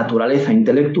naturaleza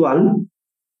intelectual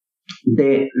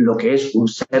de lo que es un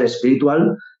ser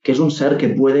espiritual, que es un ser que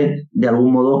puede, de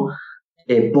algún modo,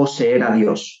 poseer a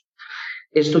Dios.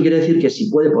 Esto quiere decir que si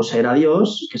puede poseer a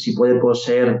Dios, que si puede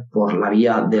poseer por la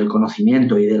vía del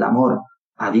conocimiento y del amor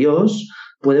a Dios,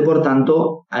 puede, por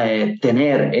tanto,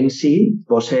 tener en sí,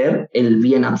 poseer el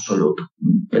bien absoluto.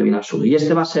 El bien absoluto. Y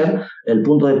este va a ser el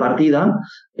punto de partida,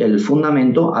 el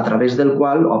fundamento a través del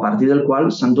cual, o a partir del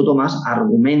cual, Santo Tomás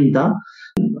argumenta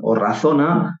o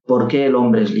razona por qué el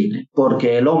hombre es libre.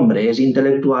 Porque el hombre es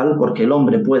intelectual, porque el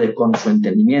hombre puede, con su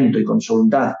entendimiento y con su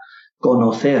voluntad,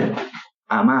 conocer,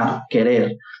 amar,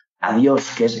 querer a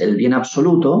Dios, que es el bien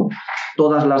absoluto.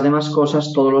 Todas las demás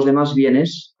cosas, todos los demás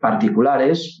bienes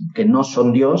particulares, que no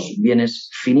son Dios, bienes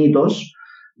finitos,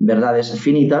 verdades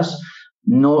finitas,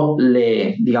 no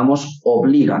le, digamos,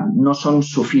 obligan, no son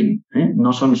su fin,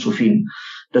 no son su fin.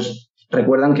 Entonces,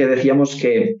 recuerdan que decíamos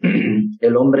que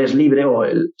el hombre es libre, o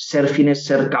el ser fin es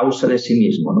ser causa de sí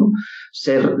mismo, ¿no?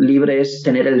 Ser libre es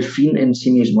tener el fin en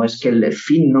sí mismo, es que el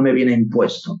fin no me viene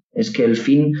impuesto, es que el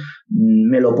fin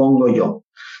me lo pongo yo.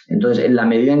 Entonces, en la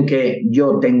medida en que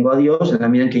yo tengo a Dios, en la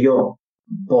medida en que yo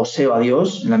poseo a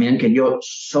Dios, en la medida en que yo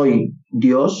soy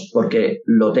Dios, porque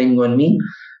lo tengo en mí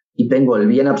y tengo el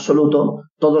bien absoluto,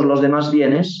 todos los demás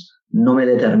bienes no me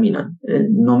determinan,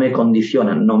 no me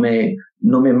condicionan, no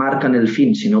me marcan el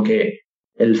fin, sino que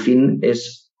el fin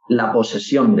es la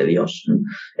posesión de Dios.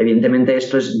 Evidentemente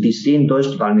esto es distinto,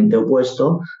 es totalmente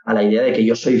opuesto a la idea de que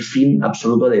yo soy fin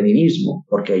absoluto de mí mismo,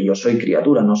 porque yo soy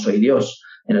criatura, no soy Dios.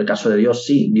 En el caso de Dios,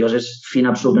 sí, Dios es fin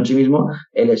absoluto en sí mismo,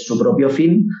 Él es su propio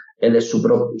fin, Él es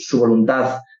su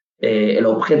voluntad, el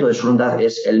objeto de su voluntad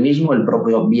es Él mismo, el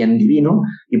propio bien divino,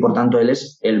 y por tanto Él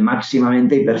es el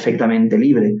máximamente y perfectamente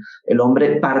libre. El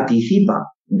hombre participa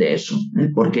de eso,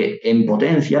 porque en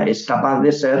potencia es capaz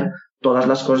de ser todas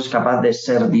las cosas, es capaz de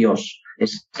ser Dios,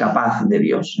 es capaz de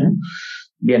Dios.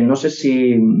 Bien, no sé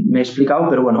si me he explicado,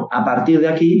 pero bueno, a partir de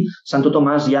aquí, Santo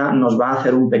Tomás ya nos va a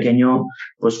hacer un pequeño,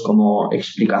 pues como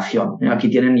explicación. Aquí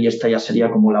tienen, y esta ya sería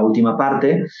como la última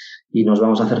parte, y nos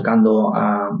vamos acercando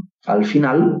al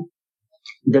final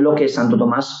de lo que Santo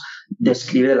Tomás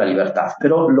describe de la libertad.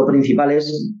 Pero lo principal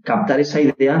es captar esa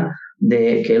idea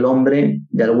de que el hombre,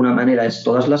 de alguna manera, es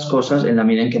todas las cosas, en la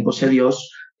medida en que posee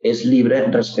Dios, es libre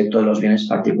respecto de los bienes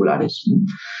particulares.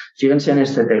 Fíjense en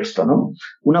este texto, ¿no?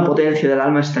 Una potencia del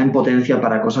alma está en potencia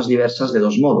para cosas diversas de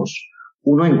dos modos.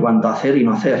 Uno en cuanto a hacer y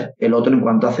no hacer, el otro en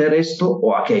cuanto a hacer esto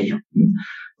o aquello.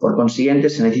 Por consiguiente,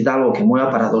 se necesita algo que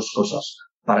mueva para dos cosas,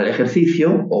 para el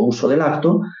ejercicio o uso del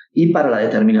acto y para la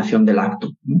determinación del acto.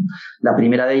 La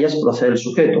primera de ellas procede del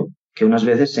sujeto, que unas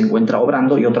veces se encuentra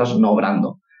obrando y otras no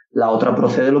obrando. La otra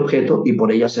procede del objeto y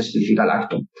por ella se especifica el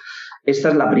acto. Esta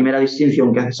es la primera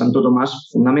distinción que hace Santo Tomás,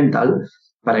 fundamental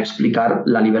para explicar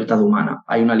la libertad humana.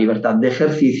 Hay una libertad de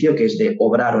ejercicio, que es de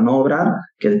obrar o no obrar,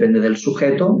 que depende del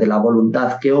sujeto, de la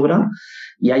voluntad que obra,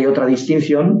 y hay otra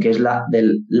distinción, que es la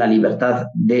de la libertad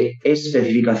de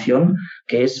especificación,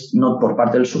 que es no por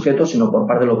parte del sujeto, sino por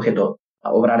parte del objeto.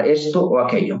 Obrar esto o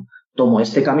aquello. Tomo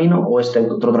este camino o este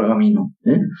otro camino.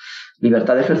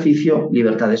 Libertad de ejercicio,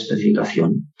 libertad de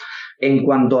especificación. En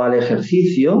cuanto al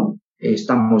ejercicio,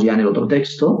 estamos ya en el otro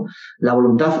texto, la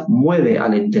voluntad mueve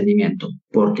al entendimiento,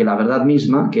 porque la verdad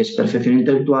misma, que es perfección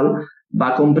intelectual,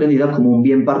 va comprendida como un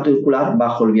bien particular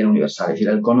bajo el bien universal. Es decir,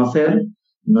 el conocer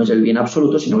no es el bien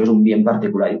absoluto, sino que es un bien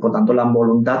particular, y por tanto la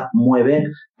voluntad mueve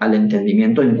al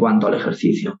entendimiento en cuanto al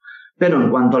ejercicio. Pero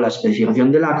en cuanto a la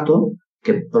especificación del acto,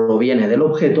 que proviene del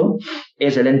objeto,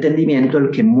 es el entendimiento el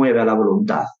que mueve a la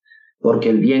voluntad. porque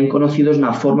el bien conocido es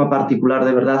una forma particular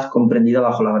de verdad comprendida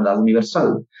bajo la verdad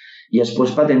universal. Y es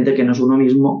pues patente que no es un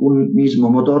mismo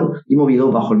motor y movido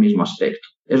bajo el mismo aspecto.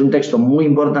 Es un texto muy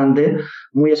importante,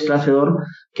 muy esclarecedor,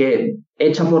 que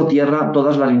echa por tierra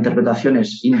todas las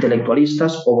interpretaciones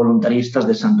intelectualistas o voluntaristas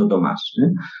de Santo Tomás,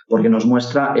 porque nos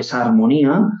muestra esa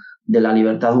armonía de la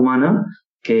libertad humana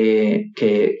que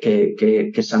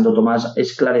Santo Tomás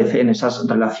esclarece en esas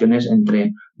relaciones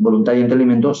entre voluntad y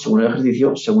entendimiento según el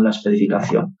ejercicio, según la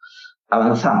especificación.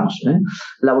 Avanzamos.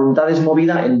 La voluntad es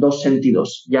movida en dos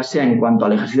sentidos, ya sea en cuanto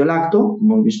al ejercicio del acto,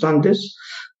 como hemos visto antes,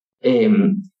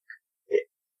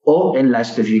 o en la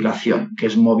especificación, que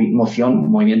es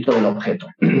movimiento del objeto.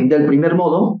 Del primer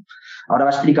modo, ahora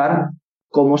va a explicar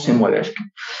cómo se mueve esto.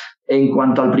 En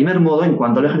cuanto al primer modo, en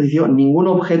cuanto al ejercicio, ningún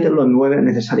objeto lo mueve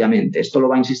necesariamente. Esto lo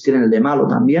va a insistir en el de Malo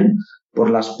también, por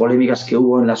las polémicas que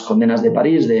hubo en las condenas de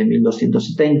París de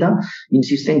 1270,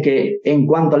 insisten que en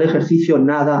cuanto al ejercicio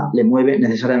nada le mueve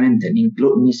necesariamente,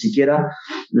 ni siquiera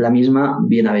la misma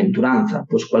bienaventuranza,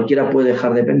 pues cualquiera puede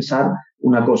dejar de pensar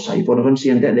una cosa y por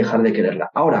consiguiente dejar de quererla.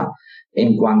 Ahora,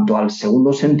 en cuanto al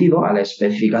segundo sentido, a la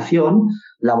especificación,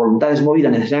 la voluntad es movida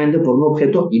necesariamente por un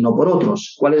objeto y no por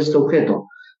otros. ¿Cuál es este objeto?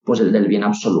 Pues el del bien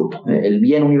absoluto. El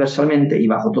bien universalmente y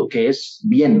que es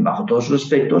bien bajo todos sus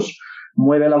aspectos,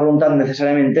 mueve la voluntad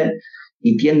necesariamente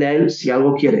y tiende a él si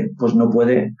algo quiere, pues no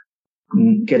puede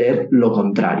querer lo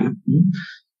contrario.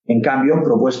 En cambio,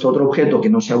 propuesto otro objeto que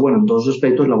no sea bueno en todos sus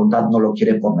aspectos, la voluntad no lo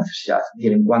quiere por necesidad. Es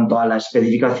decir, en cuanto a la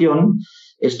especificación,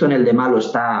 esto en el de Malo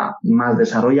está más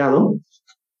desarrollado.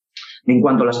 En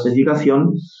cuanto a la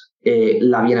especificación,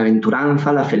 la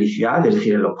bienaventuranza, la felicidad, es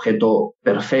decir, el objeto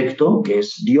perfecto, que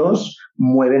es Dios,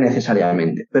 mueve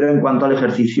necesariamente. Pero en cuanto al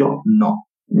ejercicio, no.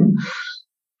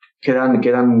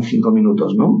 Quedan 5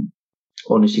 minutos, ¿no?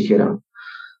 O ni siquiera.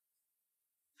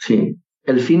 Sí.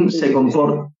 El fin se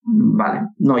comporta... Vale.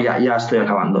 No, ya estoy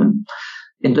acabando.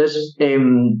 Entonces,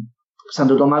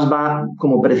 Santo Tomás va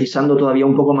como precisando todavía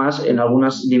un poco más en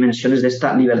algunas dimensiones de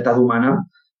esta libertad humana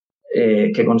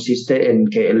que consiste en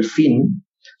que el fin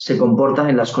se comporta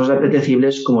en las cosas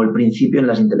apetecibles como el principio en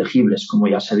las inteligibles, como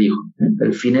ya se dijo.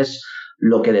 El fin es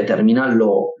lo que determina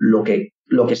lo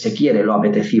que se quiere, lo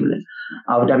apetecible.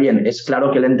 Ahora bien, es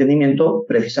claro que el entendimiento,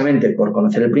 precisamente por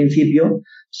conocer el principio,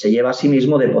 se lleva a sí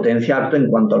mismo de potencia acto en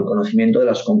cuanto al conocimiento de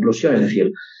las conclusiones. Es decir,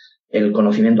 el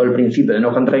conocimiento del principio de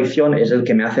no contradicción es el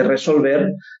que me hace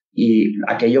resolver y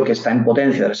aquello que está en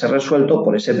potencia de ser resuelto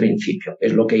por ese principio,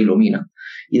 es lo que ilumina.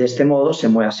 Y de este modo se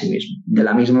mueve a sí mismo. De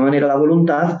la misma manera la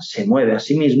voluntad se mueve a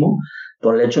sí mismo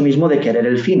por el hecho mismo de querer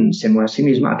el fin, se mueve a sí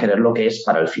misma a querer lo que es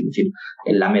para el fin. Es decir,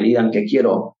 en la medida en que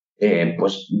quiero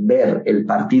pues ver el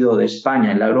partido de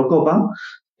España en la Eurocopa,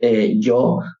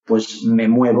 yo pues me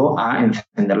muevo a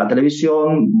encender la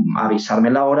televisión, a avisarme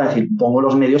la hora, es decir, pongo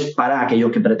los medios para aquello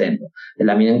que pretendo. En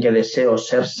la medida en que deseo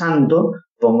ser santo,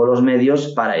 pongo los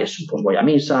medios para eso. Pues voy a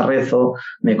misa, rezo,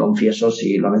 me confieso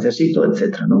si lo necesito,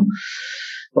 etcétera, ¿no?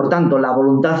 Por tanto, la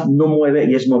voluntad no mueve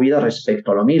y es movida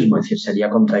respecto a lo mismo, es decir, sería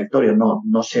contradictorio,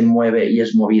 no se mueve y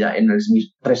es movida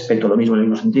respecto a lo mismo en el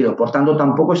mismo sentido. Por tanto,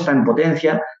 tampoco está en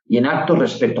potencia y en acto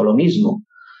respecto a lo mismo,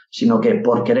 sino que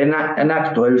por querer en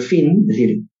acto el fin, es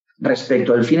decir,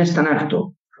 respecto al fin está en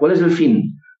acto. ¿Cuál es el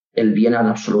fin? El bien en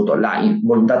absoluto. La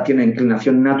voluntad tiene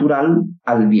inclinación natural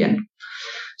al bien.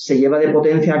 Se lleva de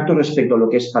potencia a acto respecto a lo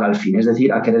que es para el fin, es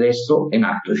decir, a querer esto en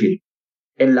acto, es decir,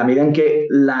 en la medida en que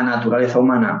la naturaleza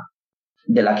humana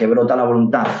de la que brota la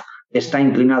voluntad está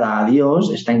inclinada a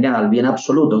Dios, está inclinada al bien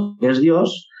absoluto, que es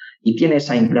Dios, y tiene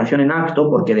esa inclinación en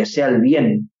acto porque desea el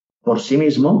bien por sí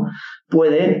mismo,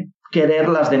 puede querer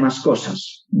las demás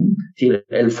cosas. Es decir,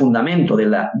 el fundamento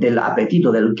del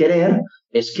apetito del querer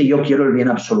es que yo quiero el bien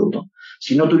absoluto.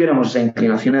 Si no tuviéramos esa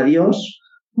inclinación a Dios,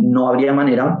 no habría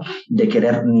manera de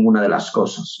querer ninguna de las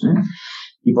cosas.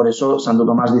 Y por eso Santo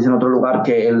Tomás dice en otro lugar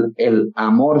que el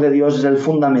amor de Dios es el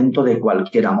fundamento de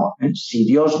cualquier amor. Si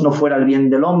Dios no fuera el bien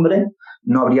del hombre,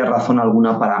 no habría razón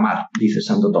alguna para amar, dice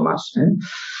Santo Tomás.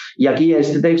 Y aquí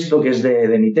este texto, que es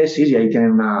de mi tesis, y ahí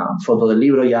tienen una foto del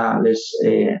libro, ya les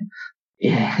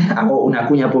hago una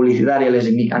cuña publicitaria,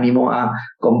 les animo a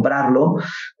comprarlo.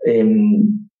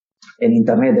 En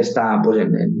internet está pues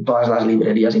en todas las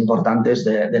librerías importantes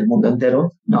del mundo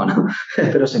entero, no,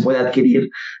 pero se puede adquirir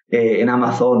en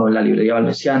Amazon o en la librería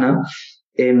valesiana.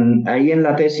 Ahí en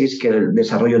la tesis, que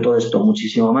desarrollo todo esto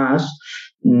muchísimo más,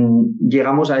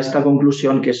 llegamos a esta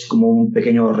conclusión que es como un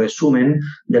pequeño resumen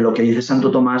de lo que dice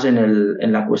Santo Tomás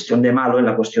en la cuestión de Malo, en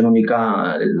la cuestión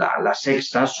única, la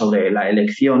sexta, sobre la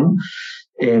elección,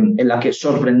 en la que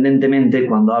sorprendentemente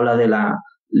cuando habla de la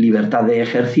libertad de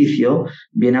ejercicio,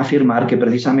 viene a afirmar que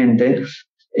precisamente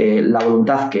la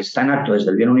voluntad que está en acto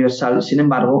desde el bien universal, sin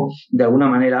embargo, de alguna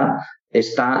manera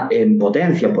está en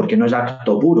potencia porque no es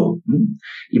acto puro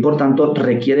y por tanto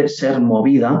requiere ser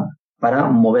movida para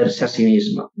moverse a sí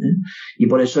misma. Y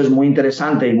por eso es muy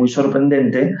interesante y muy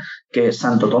sorprendente que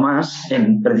Santo Tomás,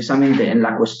 precisamente en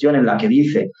la cuestión en la que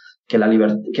dice que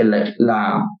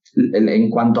en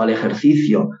cuanto al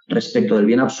ejercicio respecto del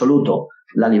bien absoluto,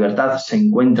 la libertad se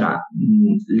encuentra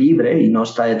libre y no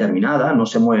está determinada, no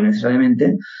se mueve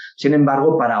necesariamente. Sin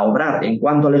embargo, para obrar en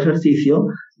cuanto al ejercicio,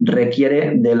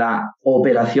 requiere de la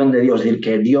operación de Dios, es decir,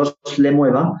 que Dios le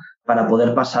mueva para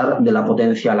poder pasar de la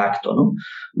potencia al acto, ¿no?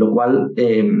 Lo cual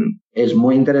es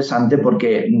muy interesante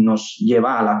porque nos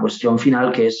lleva a la cuestión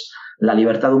final, que es la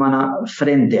libertad humana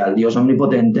frente al Dios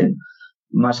omnipotente.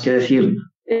 Más que decir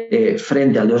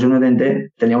frente al Dios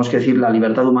omnipotente, tendríamos que decir la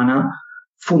libertad humana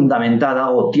fundamentada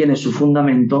o tiene su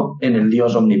fundamento en el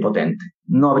Dios omnipotente.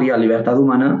 No habría libertad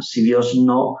humana si Dios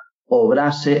no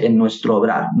obrase en nuestro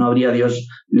obrar. No habría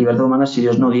libertad humana si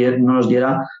Dios no nos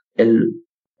diera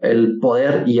el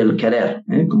poder y el querer,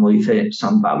 como dice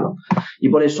San Pablo. Y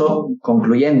por eso,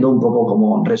 concluyendo un poco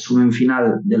como resumen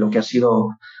final de lo que ha sido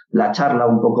la charla,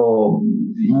 un poco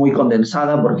muy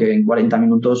condensada, porque en 40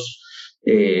 minutos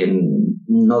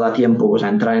no da tiempo pues, a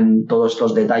entrar en todos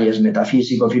estos detalles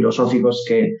metafísicos, filosóficos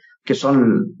que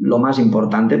son lo más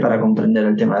importante para comprender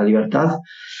el tema de la libertad.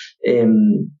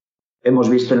 Hemos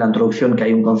visto en la introducción que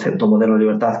hay un concepto moderno de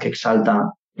libertad que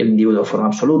exalta el individuo de forma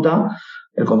absoluta,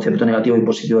 el concepto negativo y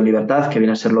positivo de libertad, que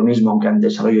viene a ser lo mismo, aunque en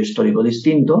desarrollo histórico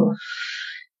distinto,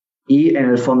 y en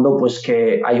el fondo pues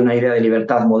que hay una idea de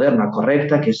libertad moderna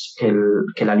correcta, que es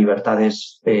que la libertad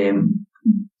es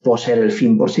poseer el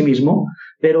fin por sí mismo,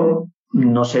 pero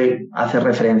no se hace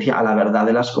referencia a la verdad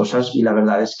de las cosas, y la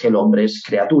verdad es que el hombre es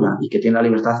criatura y que tiene la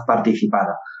libertad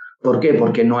participada. ¿Por qué?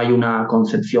 Porque no hay una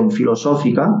concepción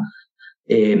filosófica,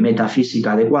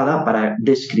 metafísica adecuada para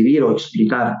describir o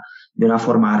explicar de una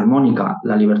forma armónica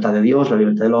la libertad de Dios, la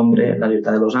libertad del hombre, la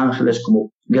libertad de los ángeles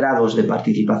como grados de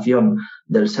participación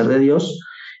del ser de Dios,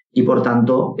 y por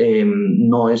tanto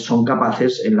no son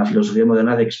capaces en la filosofía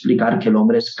moderna de explicar que el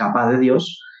hombre es capaz de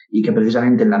Dios y que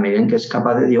precisamente en la medida en que es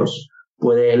capaz de Dios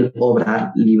puede él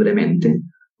obrar libremente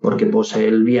porque posee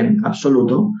el bien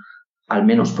absoluto, al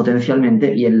menos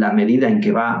potencialmente, y en la medida en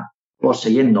que va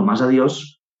poseyendo más a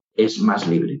Dios es más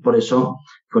libre. Por eso,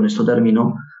 con esto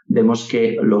termino, vemos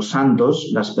que los santos,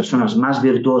 las personas más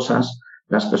virtuosas,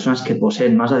 las personas que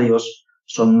poseen más a Dios,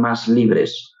 son más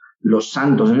libres. Los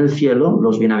santos en el cielo,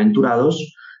 los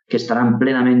bienaventurados, que estarán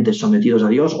plenamente sometidos a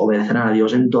Dios, obedecerán a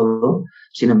Dios en todo,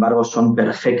 sin embargo, son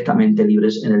perfectamente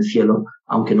libres en el cielo,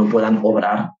 aunque no puedan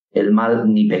obrar el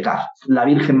mal ni pecar. La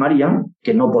Virgen María,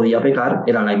 que no podía pecar,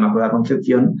 era la Inmaculada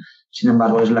Concepción, sin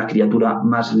embargo, es la criatura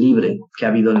más libre que ha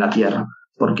habido en la tierra.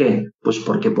 ¿Por qué? Pues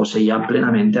porque poseía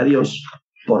plenamente a Dios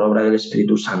por obra del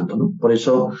Espíritu Santo, ¿no? Por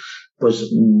eso, pues,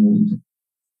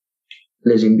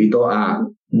 les invito a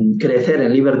crecer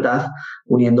en libertad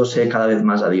uniéndose cada vez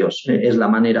más a Dios. Es la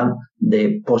manera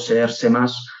de poseerse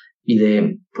más y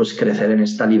de pues, crecer en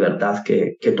esta libertad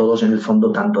que todos en el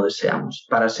fondo tanto deseamos.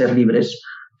 Para ser libres,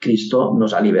 Cristo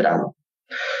nos ha liberado.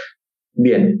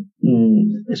 Bien,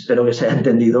 espero que se haya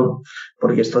entendido,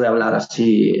 porque esto de hablar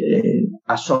así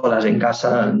a solas en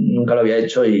casa nunca lo había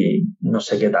hecho y no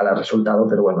sé qué tal ha resultado,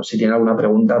 pero bueno, si tiene alguna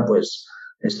pregunta, pues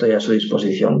estoy a su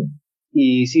disposición.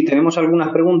 Y sí, tenemos algunas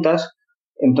preguntas,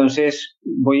 entonces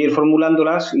voy a ir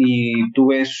formulándolas y tú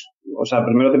ves, o sea,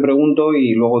 primero te pregunto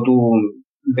y luego tú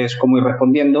ves cómo ir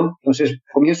respondiendo. Entonces,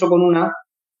 comienzo con una,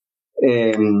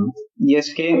 y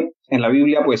es que en la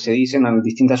Biblia pues se dice en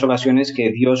distintas ocasiones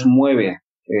que Dios mueve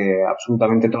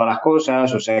absolutamente todas las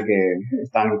cosas, o sea que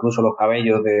están incluso los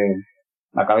cabellos de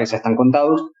la cabeza están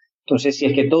contados. Entonces, si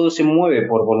es que todo se mueve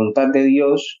por voluntad de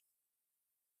Dios,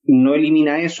 no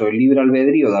elimina eso, el libre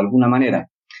albedrío de alguna manera.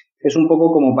 Es un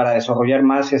poco como para desarrollar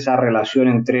más esa relación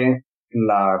entre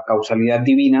la causalidad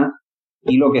divina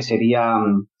y lo que sería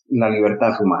la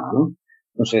libertad humana, ¿no?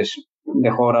 Entonces,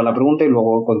 dejo ahora la pregunta y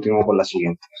luego continúo con la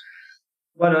siguiente.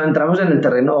 Bueno, entramos en el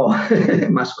terreno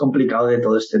más complicado de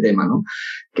todo este tema, ¿no?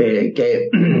 Que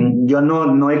yo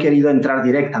no he querido entrar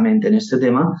directamente en este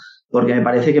tema porque me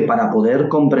parece que para poder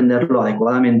comprenderlo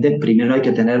adecuadamente, primero hay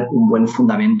que tener un buen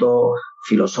fundamento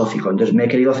filosófico. Entonces me he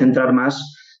querido centrar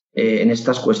más en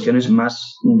estas cuestiones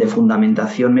más de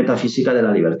fundamentación metafísica de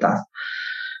la libertad.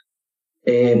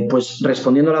 Pues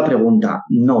respondiendo a la pregunta,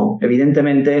 no,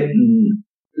 evidentemente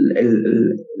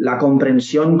la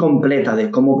comprensión completa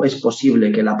de cómo es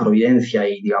posible que la providencia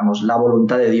y, digamos, la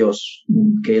voluntad de Dios,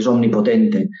 que es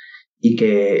omnipotente y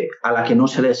a la que no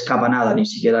se le escapa nada, ni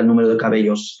siquiera el número de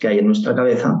cabellos que hay en nuestra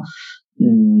cabeza,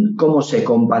 cómo se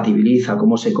compatibiliza,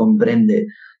 cómo se comprende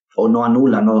o no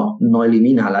anula, no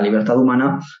elimina la libertad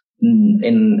humana,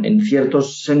 en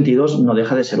ciertos sentidos no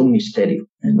deja de ser un misterio,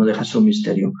 no deja de ser un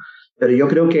misterio. Pero yo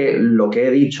creo que lo que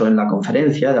he dicho en la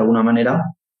conferencia, de alguna manera,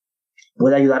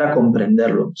 puede ayudar a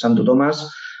comprenderlo. Santo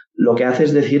Tomás lo que hace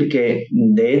es decir que,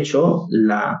 de hecho,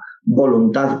 la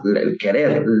voluntad, el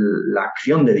querer, la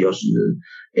acción de Dios,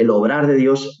 el obrar de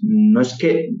Dios,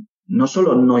 no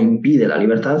solo no impide la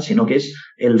libertad, sino que es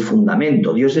el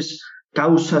fundamento. Dios es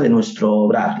causa de nuestro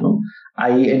obrar, ¿no?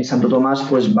 Hay en Santo Tomás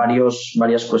pues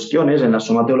varias cuestiones en la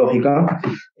Suma Teológica.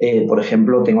 Por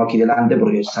ejemplo, tengo aquí delante,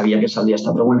 porque sabía que saldría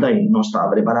esta pregunta y no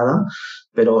estaba preparada,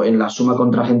 pero en la Suma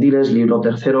contra Gentiles, libro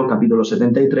 3, capítulo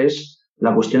 73,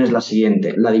 la cuestión es la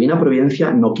siguiente: la divina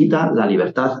providencia no quita la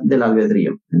libertad del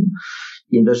albedrío.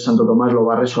 Y entonces Santo Tomás lo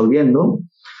va resolviendo,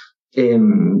 y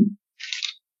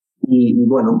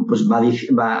bueno, pues va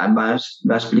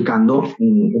explicando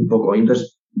un poco. Y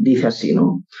entonces dice así,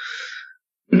 ¿no?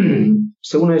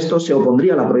 Según esto, se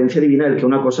opondría a la providencia divina el que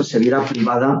una cosa se viera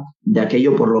privada de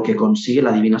aquello por lo que consigue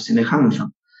la divina semejanza,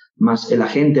 mas el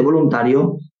agente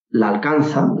voluntario la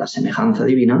alcanza, la semejanza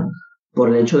divina, por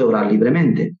el hecho de obrar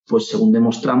libremente, pues según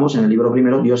demostramos en el libro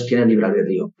primero, Dios tiene libre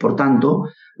albedrío. Por tanto,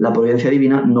 la providencia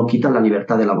divina no quita la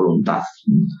libertad de la voluntad.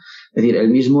 Es decir, el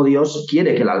mismo Dios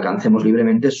quiere que la alcancemos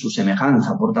libremente, su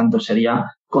semejanza. Por tanto, sería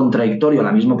contradictorio a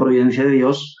la misma providencia de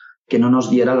Dios que no nos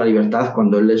diera la libertad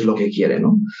cuando Él es lo que quiere,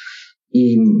 ¿no?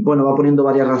 Y bueno, va poniendo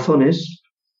varias razones.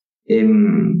 Y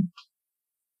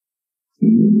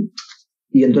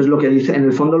entonces lo que dice, en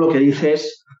el fondo lo que dice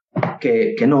es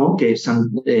que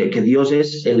Dios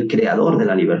es el creador de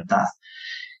la libertad.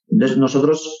 Entonces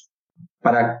nosotros,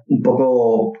 para un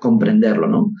poco comprenderlo,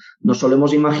 ¿no?, nos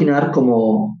solemos imaginar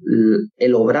como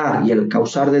el obrar y el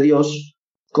causar de Dios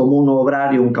como un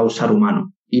obrar y un causar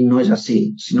humano. Y no es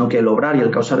así, sino que el obrar y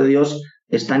el causar de Dios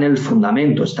está en el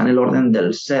fundamento, está en el orden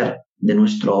del ser de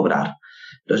nuestro obrar.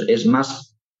 Entonces es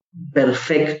más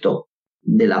perfecto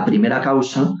de la primera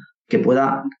causa que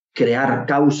pueda crear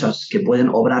causas que pueden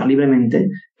obrar libremente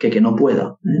que no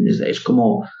pueda. Es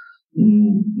como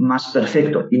más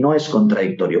perfecto y no es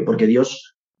contradictorio, porque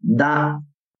Dios da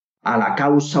a la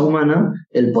causa humana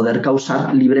el poder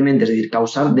causar libremente, es decir,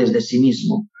 causar desde sí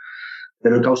mismo.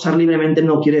 Pero el causar libremente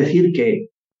no quiere decir que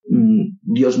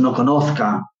Dios no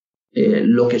conozca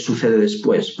lo que sucede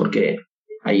después, porque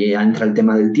ahí entra el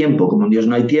tema del tiempo. Como en Dios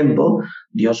no hay tiempo,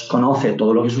 Dios conoce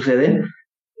todo lo que sucede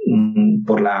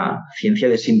por la ciencia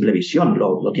de simple visión,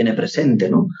 lo tiene presente,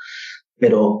 ¿no?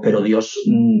 Pero Dios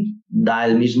da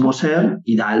el mismo ser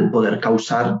y da el poder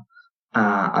causar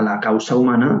a la causa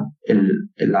humana el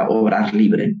obrar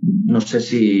libre. No sé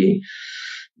si...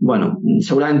 Bueno,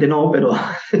 seguramente no, pero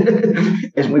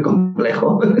es muy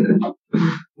complejo.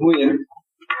 Muy bien.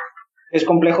 Es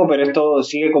complejo, pero esto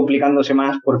sigue complicándose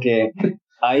más porque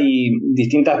hay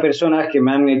distintas personas que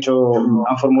me han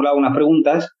formulado unas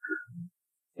preguntas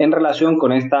en relación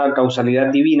con esta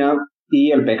causalidad divina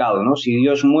y el pecado, ¿no? Si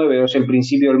Dios mueve o es el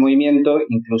principio del movimiento,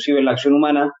 inclusive en la acción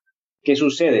humana, ¿qué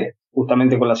sucede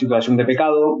justamente con la situación de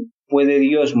pecado? ¿Puede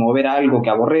Dios mover algo que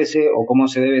aborrece o cómo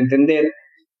se debe entender?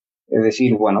 Es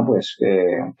decir, bueno, pues,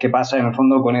 ¿qué pasa en el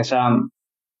fondo con esa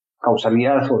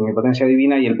causalidad o omnipotencia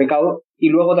divina y el pecado? Y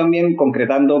luego también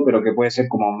concretando, pero que puede ser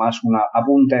como más una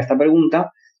apunte a esta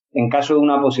pregunta, en caso de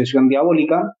una posesión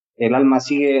diabólica, ¿el alma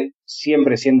sigue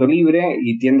siempre siendo libre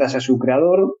y tiende hacia su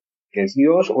creador, que es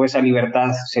Dios, o esa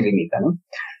libertad se limita, ¿no?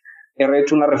 He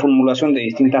hecho una reformulación de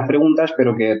distintas preguntas,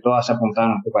 pero que todas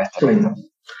apuntaban un poco a esta pregunta.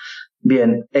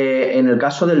 Bien, en el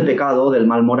caso del pecado, del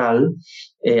mal moral,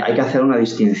 hay que hacer una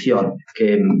distinción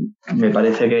que me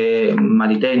parece que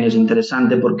Maritain es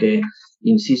interesante porque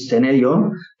insiste en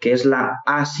ello, que es la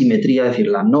asimetría, es decir,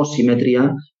 la no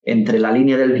simetría entre la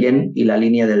línea del bien y la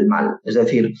línea del mal. Es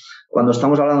decir, cuando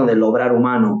estamos hablando del obrar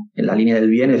humano en la línea del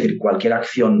bien, es decir, cualquier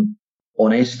acción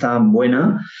honesta,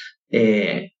 buena,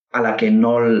 a la que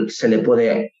no se le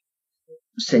puede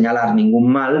señalar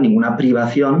ningún mal, ninguna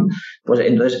privación, pues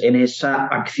entonces en esa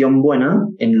acción buena,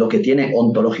 en lo que tiene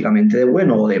ontológicamente de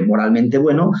bueno o de moralmente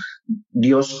bueno,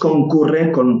 Dios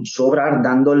concurre con su obrar,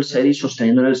 dando el ser y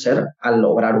sosteniendo en el ser al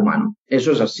obrar humano.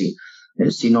 Eso es así.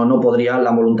 Si no, no podría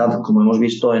la voluntad, como hemos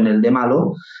visto en el de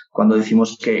malo, cuando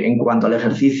decimos que en cuanto al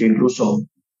ejercicio, incluso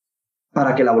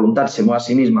para que la voluntad se mueva a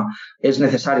sí misma, es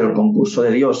necesario el concurso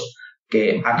de Dios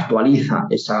que actualiza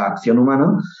esa acción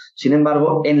humana. Sin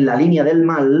embargo, en la línea del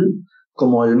mal,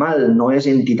 como el mal no es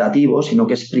entitativo, sino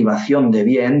que es privación de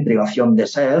bien, privación de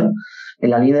ser, en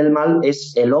la línea del mal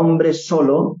es el hombre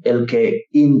solo el que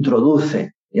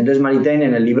introduce Y entonces Maritain,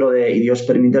 en el libro de Y Dios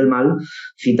permite el mal,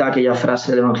 cita aquella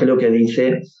frase del Evangelio que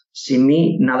dice: sin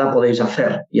mí nada podéis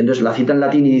hacer. Y entonces la cita en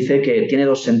latín y dice que tiene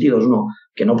dos sentidos. Uno,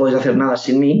 que no podéis hacer nada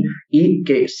sin mí, y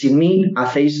que sin mí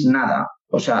hacéis nada.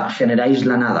 O sea, generáis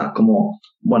la nada, como,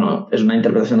 bueno, es una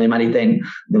interpretación de Maritain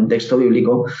de un texto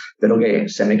bíblico, pero que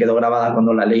se me quedó grabada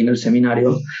cuando la leí en el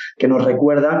seminario, que nos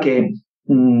recuerda que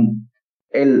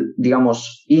el,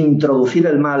 digamos, introducir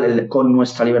el mal con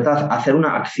nuestra libertad, hacer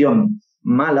una acción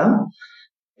mala,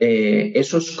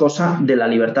 eso es cosa de la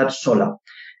libertad sola.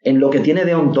 En lo que tiene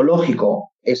de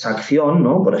ontológico esa acción,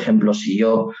 ¿no? Por ejemplo, si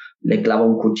yo le clavo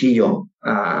un cuchillo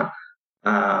a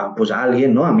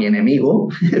alguien, ¿no? A mi enemigo,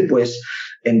 pues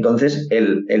entonces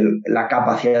la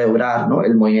capacidad de obrar, ¿no?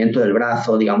 El movimiento del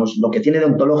brazo, digamos, lo que tiene de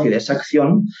ontológico de esa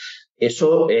acción,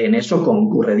 en eso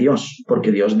concurre Dios,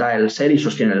 porque Dios da el ser y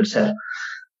sostiene el ser.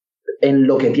 En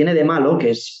lo que tiene de malo,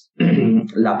 que es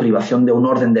la privación de un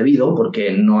orden debido,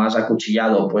 porque no has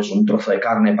acuchillado pues un trozo de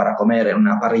carne para comer en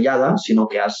una parrillada, sino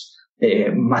que has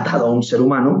matado a un ser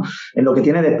humano, en lo que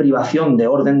tiene de privación de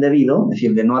orden debido, es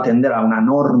decir, de no atender a una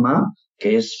norma,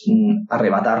 que es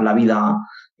arrebatar la vida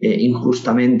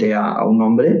injustamente a un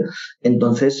hombre,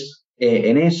 entonces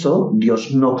en eso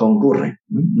Dios no concurre.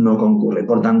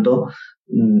 Por tanto,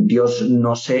 Dios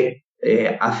no se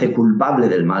hace culpable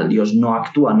del mal, Dios no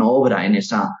actúa, no obra en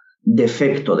ese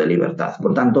defecto de libertad.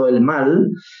 Por tanto, el mal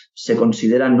se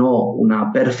considera no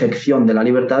una perfección de la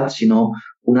libertad, sino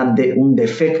un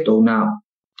defecto, un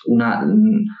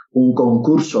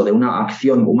concurso de una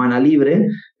acción humana libre,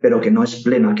 pero que no es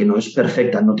plena, que no es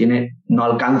perfecta, no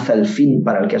alcanza el fin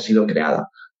para el que ha sido creada,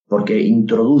 porque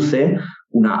introduce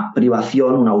una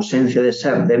privación, una ausencia de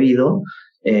ser debido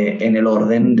en el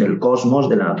orden del cosmos,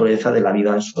 de la naturaleza, de la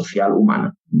vida social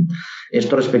humana.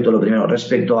 Esto respecto a lo primero.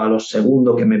 Respecto a lo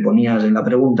segundo que me ponías en la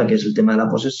pregunta, que es el tema de la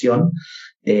posesión,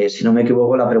 si no me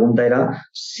equivoco, la pregunta era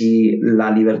si la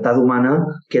libertad humana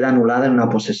queda anulada en una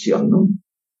posesión, ¿no?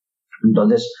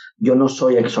 Entonces, yo no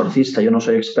soy exorcista, yo no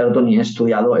soy experto ni he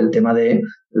estudiado el tema de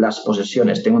las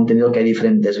posesiones. Tengo entendido que hay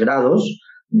diferentes grados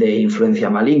de influencia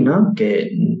maligna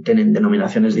que tienen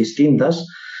denominaciones distintas,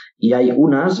 y hay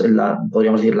unas,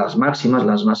 podríamos decir las máximas,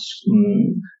 las más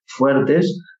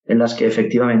fuertes, en las que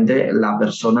efectivamente la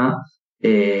persona,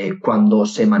 cuando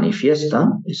se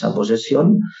manifiesta esa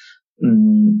posesión,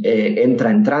 entra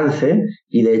en trance,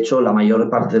 y de hecho la mayor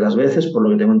parte de las veces, por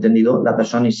lo que tengo entendido, la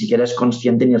persona ni siquiera es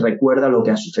consciente ni recuerda lo que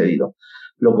ha sucedido,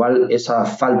 lo cual esa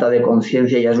falta de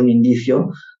conciencia ya es un indicio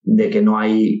de que no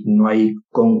hay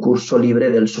concurso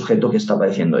libre del sujeto que está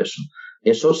padeciendo eso.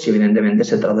 Eso si evidentemente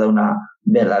se trata de una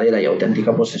verdadera y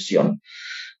auténtica posesión.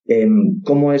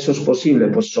 ¿Cómo eso es posible?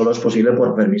 Pues solo es posible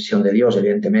por permisión de Dios,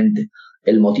 evidentemente.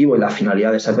 El motivo y la finalidad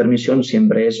de esa permisión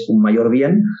siempre es un mayor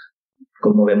bien,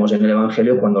 como vemos en el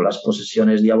Evangelio, cuando las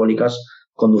posesiones diabólicas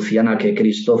conducían a que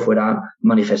Cristo fuera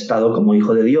manifestado como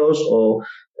Hijo de Dios, o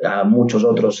a muchos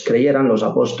otros creyeran, los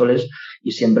apóstoles,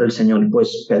 y siempre el Señor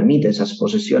pues permite esas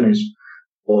posesiones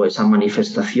o esa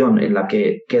manifestación en la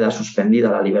que queda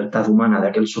suspendida la libertad humana de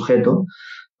aquel sujeto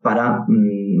para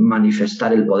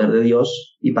manifestar el poder de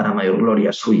Dios y para mayor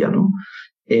gloria suya, ¿no?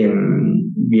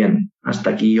 Bien,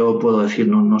 hasta aquí yo puedo decir,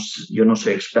 yo no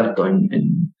soy experto en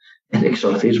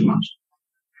exorcismos.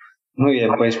 Muy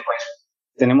bien, pues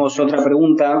tenemos otra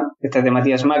pregunta, esta es de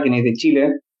Matías Máquina de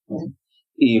Chile,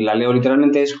 y la leo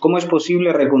literalmente, es: ¿cómo es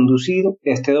posible reconducir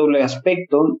este doble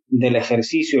aspecto del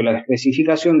ejercicio y la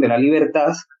especificación de la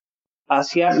libertad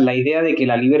hacia la idea de que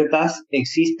la libertad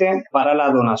existe para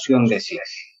la donación de sí?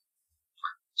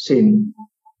 Sí.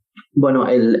 Bueno,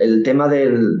 el tema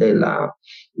del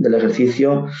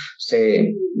ejercicio,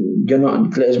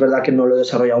 es verdad que no lo he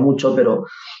desarrollado mucho, pero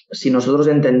si nosotros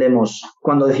entendemos,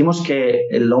 cuando decimos que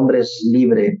el hombre es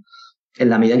libre en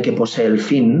la medida en que posee el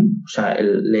fin, o sea,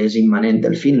 le es inmanente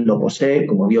el fin, lo posee,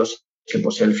 como Dios que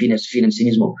posee el fin, es fin en sí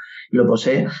mismo y lo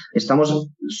posee,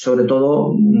 estamos sobre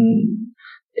todo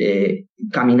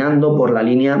caminando por la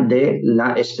línea de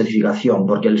la especificación,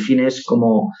 porque el fin es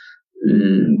como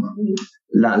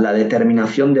la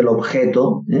determinación del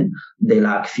objeto de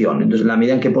la acción. Entonces, en la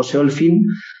medida en que poseo el fin,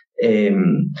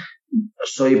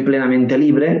 soy plenamente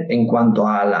libre en cuanto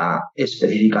a la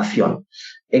especificación.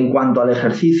 En cuanto al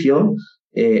ejercicio,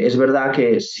 es verdad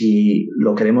que si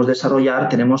lo queremos desarrollar,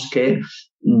 tenemos que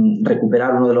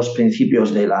recuperar uno de los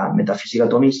principios de la metafísica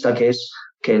atomista, que es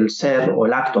que el ser, o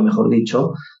el acto, mejor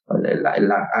dicho,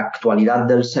 la actualidad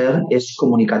del ser es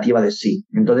comunicativa de sí.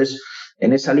 Entonces,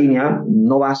 en esa línea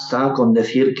no basta con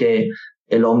decir que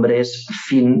el hombre es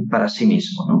fin para sí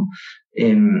mismo, ¿no?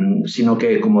 Sino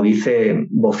que, como dice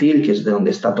Bofill, que es de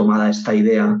donde está tomada esta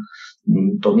idea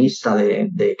tomista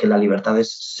de que la libertad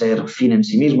es ser fin en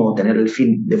sí mismo o tener el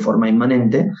fin de forma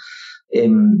inmanente,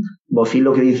 Bofill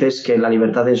lo que dice es que la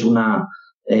libertad es una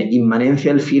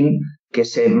inmanencia del fin que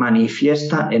se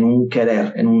manifiesta en un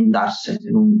querer, en un darse,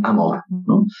 en un amor,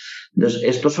 ¿no? Entonces,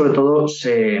 esto sobre todo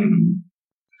se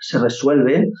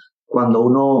resuelve cuando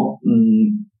uno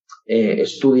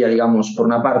estudia, digamos, por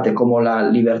una parte, cómo la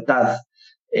libertad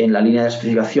en la línea de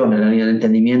especificación, en la línea de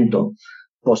entendimiento,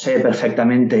 se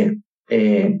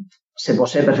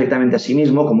posee perfectamente a sí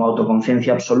mismo como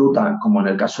autoconciencia absoluta, como en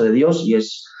el caso de Dios, y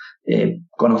es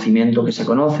conocimiento que se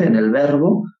conoce en el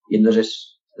verbo, y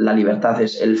entonces la libertad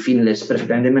es el fin, es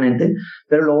perfectamente inmanente,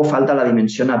 pero luego falta la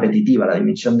dimensión apetitiva, la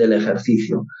dimensión del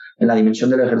ejercicio. En la dimensión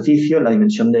del ejercicio, en la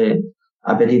dimensión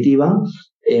apetitiva,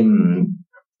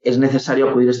 es necesario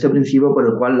acudir a este principio por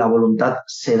el cual la voluntad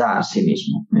se da a sí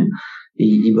mismo,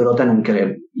 y brota en un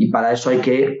querer. Y para eso hay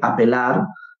que apelar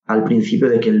al principio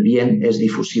de que el bien es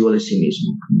difusivo de sí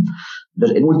mismo.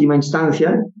 Entonces, en última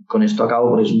instancia, con esto acabo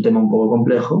porque es un tema un poco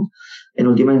complejo, en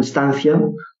última instancia,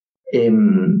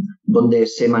 donde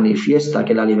se manifiesta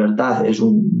que la libertad es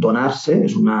un donarse,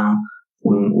 es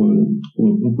un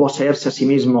poseerse a sí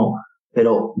mismo,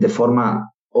 pero de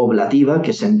forma oblativa,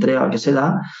 que se entrega, que se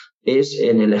da, es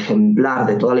en el ejemplar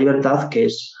de toda libertad, que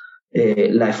es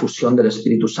la efusión del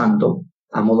Espíritu Santo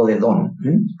a modo de don.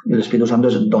 El Espíritu Santo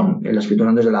es don, el Espíritu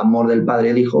Santo es el amor del Padre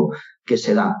y el Hijo que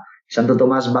se da. Santo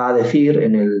Tomás va a decir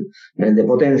en el de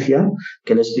Potencia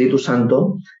que el Espíritu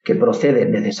Santo, que procede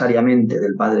necesariamente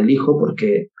del Padre y el Hijo,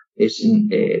 porque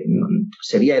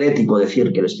sería herético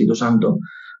decir que el Espíritu Santo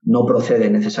no procede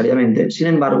necesariamente, sin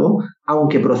embargo,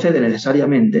 aunque procede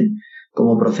necesariamente,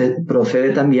 como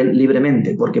procede también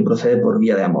libremente, porque procede por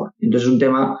vía de amor. Entonces es un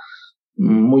tema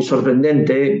muy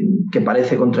sorprendente, que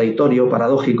parece contradictorio,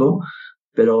 paradójico,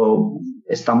 pero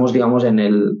estamos, digamos, en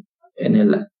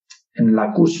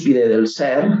la cúspide del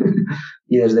ser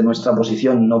y desde nuestra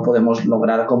posición no podemos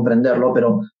lograr comprenderlo,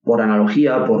 pero por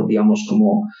analogía, por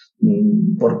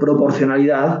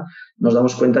proporcionalidad, nos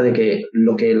damos cuenta de que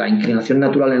lo que la inclinación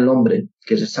natural en el hombre,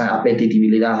 que es esa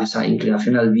apetitividad, esa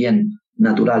inclinación al bien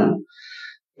natural,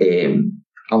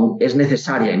 aún es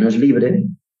necesaria y no es libre,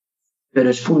 pero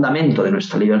es fundamento de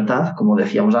nuestra libertad, como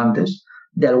decíamos antes.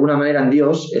 De alguna manera en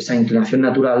Dios, esa inclinación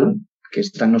natural que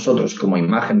está en nosotros como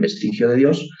imagen, vestigio de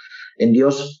Dios, en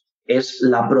Dios es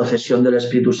la procesión del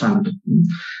Espíritu Santo,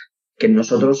 que en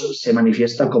nosotros se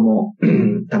manifiesta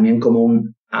también como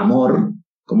un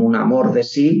amor de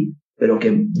sí, pero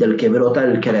del que brota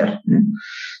el querer.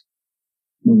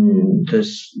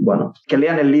 Entonces, bueno, que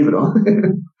lean el libro,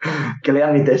 que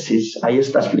lean mi tesis, ahí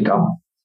está explicado.